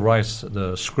bought the rights,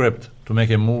 the script, to make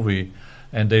a movie,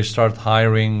 and they start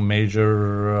hiring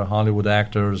major Hollywood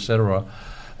actors, etc.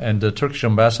 And the Turkish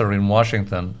ambassador in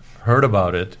Washington heard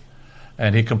about it,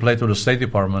 and he complained to the State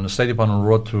Department. The State Department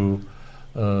wrote to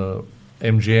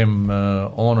MGM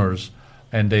owners,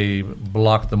 and they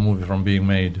blocked the movie from being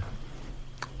made.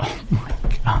 Oh, my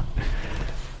God.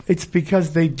 It's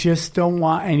because they just don't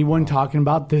want anyone talking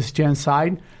about this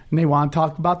genocide, and they want to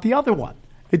talk about the other one.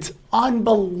 It's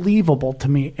unbelievable to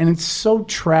me, and it's so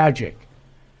tragic.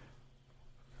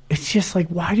 It's just like,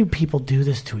 why do people do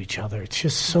this to each other? It's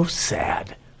just so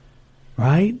sad,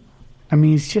 right? I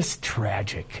mean, it's just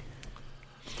tragic.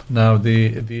 Now,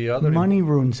 the other money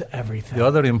ruins everything. The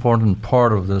other important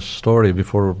part of this story,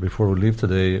 before we leave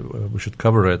today, we should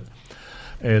cover it.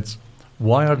 It's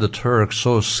why are the Turks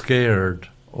so scared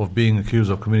of being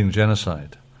accused of committing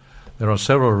genocide? There are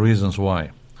several reasons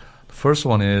why. The first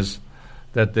one is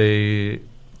that they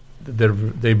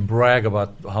brag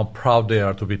about how proud they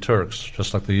are to be Turks,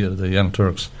 just like the Young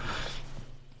Turks.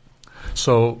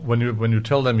 So when you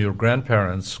tell them your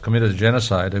grandparents committed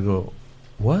genocide, they go,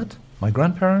 "What? My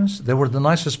grandparents? They were the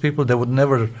nicest people. They would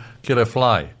never kill a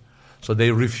fly." So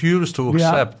they refuse to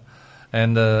accept.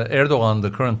 And Erdogan, the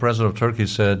current president of Turkey,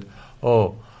 said,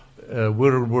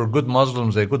 we're good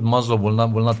Muslims. A good Muslim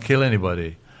will not kill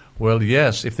anybody. Well,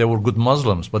 yes, if they were good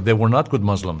Muslims, but they were not good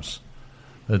Muslims.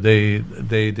 They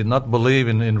did not believe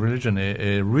in religion.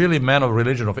 A really man of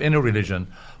religion, of any religion,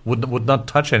 would not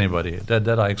touch anybody.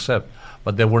 That I accept.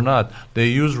 But they were not. They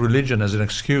used religion as an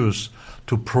excuse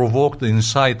to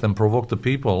incite and provoke the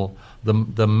people,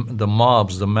 the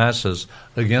mobs, the masses,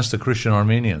 against the Christian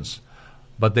Armenians.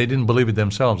 But they didn't believe it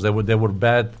themselves. They were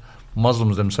bad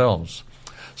Muslims themselves.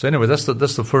 So anyway, that's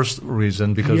the first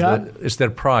reason, because it's their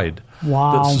pride.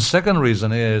 Wow. The second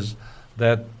reason is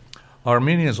that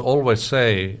Armenians always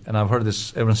say, and I've heard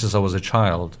this ever since I was a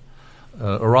child,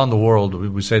 around the world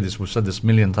we say this, we've said this a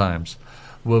million times,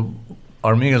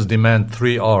 Armenians demand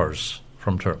 3 R's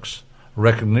from Turks: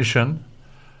 recognition,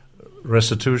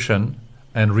 restitution,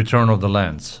 and return of the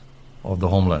lands, of the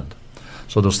homeland.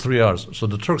 So those 3 R's. So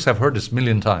the Turks have heard this a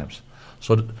million times.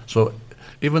 So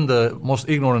even the most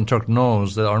ignorant Turk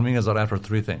knows that Armenians are after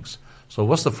 3 things. So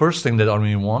what's the first thing that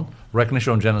Armenians want?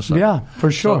 Recognition of genocide. Yeah,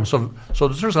 for sure. So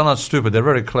the Turks are not stupid. They're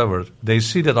very clever. They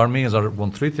see that Armenians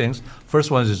want 3 things.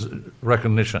 First one is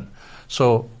recognition.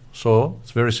 So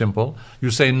it's very simple.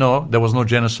 You say, no, there was no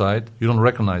genocide. You don't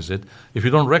recognize it. If you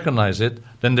don't recognize it,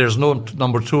 then there's no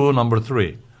number 2, number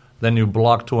 3. Then you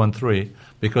block 2 and 3,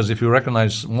 because if you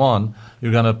recognize 1,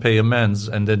 you're going to pay amends,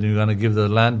 and then you're going to give the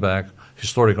land back,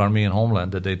 historic Armenian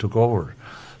homeland that they took over.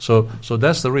 So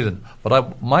that's the reason.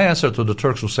 But my answer to the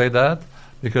Turks who say that,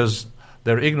 because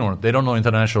they're ignorant. They don't know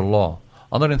international law.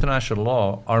 Under international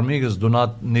law, Armenians do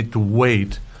not need to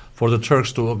wait for the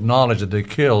Turks to acknowledge that they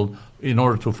killed in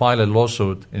order to file a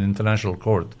lawsuit in international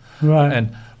court. Right.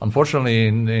 And unfortunately,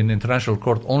 in international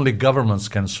court, only governments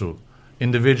can sue.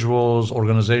 Individuals,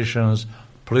 organizations,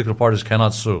 political parties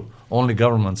cannot sue. Only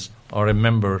governments or a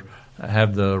member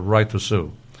have the right to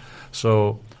sue.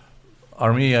 So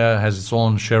Armenia has its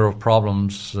own share of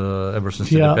problems ever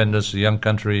since independence, a young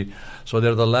country. So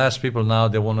they're the last people now.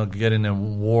 They want to get in a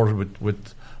war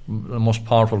with the most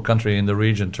powerful country in the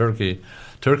region, Turkey.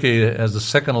 Turkey has the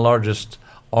second largest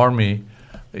army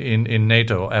in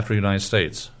NATO after the United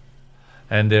States.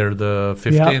 and they're the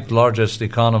 15th largest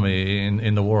economy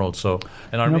in the world. So,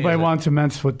 and Armenia Nobody wants to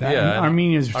mess with that. Yeah,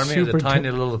 Armenia is Armenia super is a tiny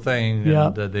little thing, Yeah.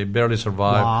 and they barely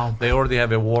survive. Wow. They already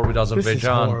have a war with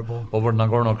Azerbaijan horrible. over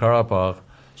Nagorno-Karabakh.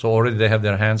 So already they have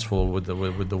their hands full with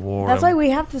the war. That's why we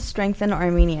have to strengthen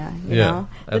Armenia. You know,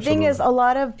 the thing is, a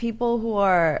lot of people who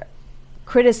are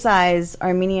criticize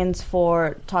Armenians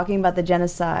for talking about the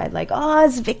genocide, like, oh,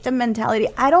 it's victim mentality.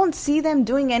 I don't see them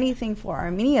doing anything for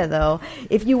Armenia, though.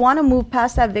 If you want to move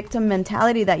past that victim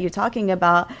mentality that you're talking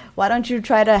about, why don't you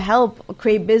try to help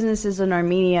create businesses in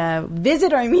Armenia,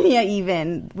 visit Armenia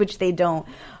even, which they don't,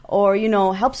 or, you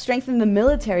know, help strengthen the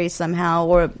military somehow,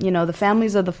 or, you know, the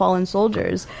families of the fallen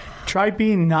soldiers. Try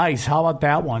being nice. How about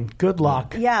that one? Good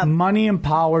luck. Yeah. Money and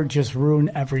power just ruin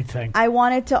everything. We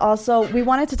wanted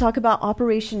to talk about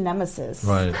Operation Nemesis.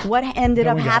 Right. What ended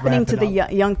Then up we gotta happening wrap to it the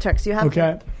up. Young Turks? You have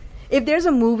Okay. if there's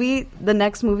a movie, the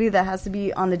next movie that has to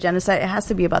be on the genocide, it has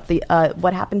to be about the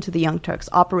what happened to the Young Turks,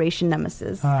 Operation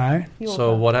Nemesis. All right.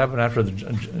 So what happened after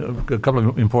a couple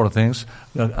of important things.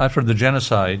 After the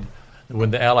genocide,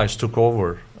 when the Allies took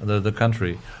over the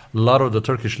country, a lot of the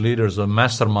Turkish leaders, the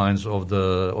masterminds of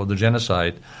the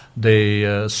genocide, they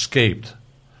escaped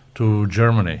to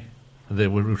Germany,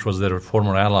 which was their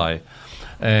former ally,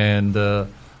 and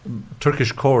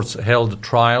Turkish courts held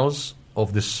trials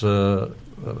of this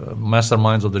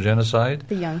masterminds of the genocide,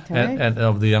 The Young Turks. and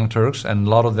of the Young Turks, and a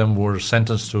lot of them were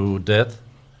sentenced to death.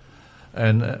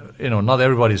 And not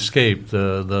everybody escaped.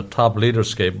 The top leaders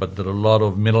escaped, but there are a lot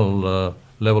of middle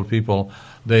level people.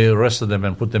 They arrested them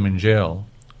and put them in jail.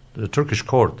 The Turkish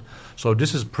court. So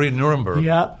this is pre-Nuremberg.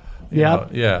 Yep.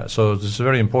 Yeah. So it's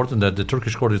very important that the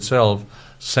Turkish court itself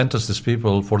sentenced these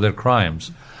people for their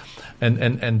crimes,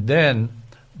 and then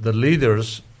the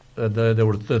leaders. There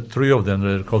were three of them.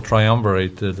 They're called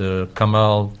triumvirate: the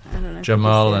Kamal,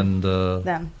 Jamal, and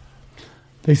them.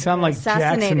 They sound like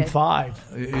Jackson Assassinated.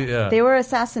 5. yeah. They were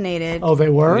assassinated. Oh, they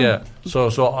were? Yeah. So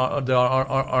the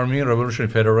Armenian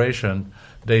Revolutionary Federation,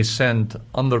 they sent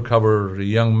undercover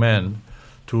young men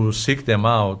to seek them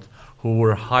out, who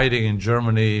were hiding in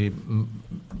Germany,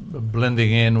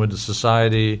 blending in with the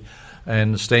society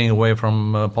and staying away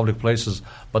from public places.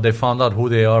 But they found out who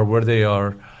they are, where they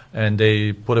are, and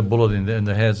they put a bullet in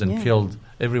the heads and killed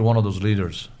every one of those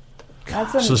leaders.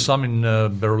 So some in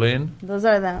Berlin. Those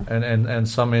are them. And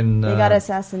some in... They got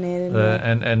assassinated.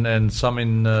 and some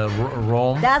in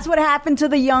Rome. That's what happened to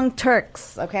the Young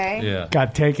Turks, okay? Yeah.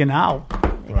 Got taken out.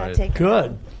 They got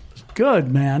taken.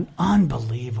 Good, man.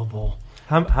 Unbelievable.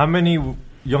 How many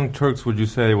Young Turks would you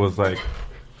say was like?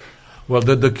 Well,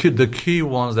 the key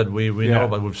ones that we know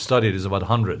about, we've studied, is about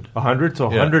 100. 100? So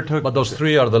 100 took... But those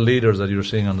three are the leaders that you're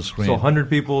seeing on the screen. So 100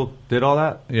 people did all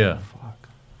that? Yeah.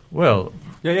 Well...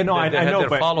 No, they I had know, their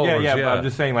but followers, but I'm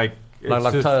just saying, like, it's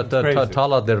Like just crazy.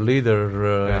 Talat, their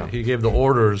leader, he gave the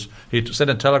orders. He sent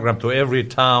a telegram to every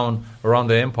town around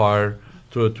the empire,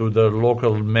 to the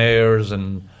local mayors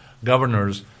and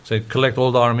governors, say, collect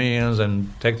all the Armenians and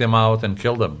take them out and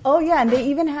kill them. Oh, yeah, and they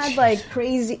even had, like,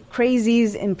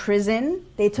 crazies in prison.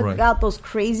 They took out those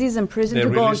crazies in prison to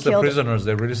go and kill prisoners.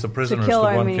 They released the prisoners to kill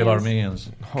go and kill Armenians.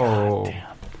 Armenians. Oh.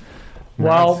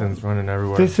 Well, Nonsense running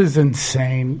everywhere. This is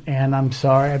insane, and I'm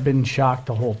sorry. I've been shocked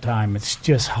the whole time. It's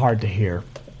just hard to hear.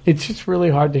 It's just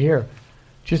really hard to hear.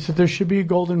 Just that there should be a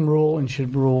golden rule and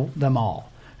should rule them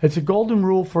all. It's a golden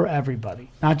rule for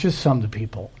everybody, not just some of the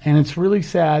people. And it's really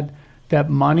sad that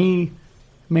money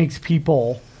makes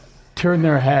people turn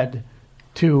their head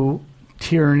to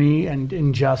tyranny and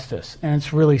injustice. And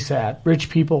it's really sad. Rich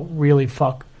people really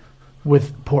fuck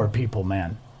with poor people,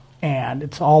 man. And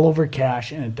it's all over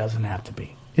cash, and it doesn't have to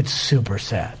be. It's super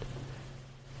sad.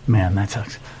 Man, that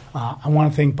sucks. I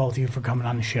want to thank both of you for coming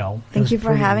on the show. Thank you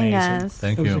for having amazing. us.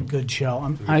 Thank It was you. a good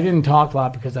show. I didn't talk a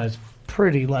lot because I was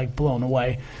pretty, blown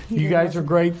away. You guys are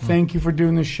great. Thank you for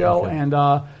doing the show, and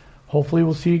hopefully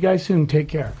we'll see you guys soon. Take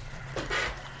care.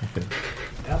 Okay.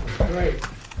 That was great.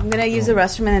 I'm going to use the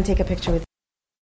restroom and then take a picture with you.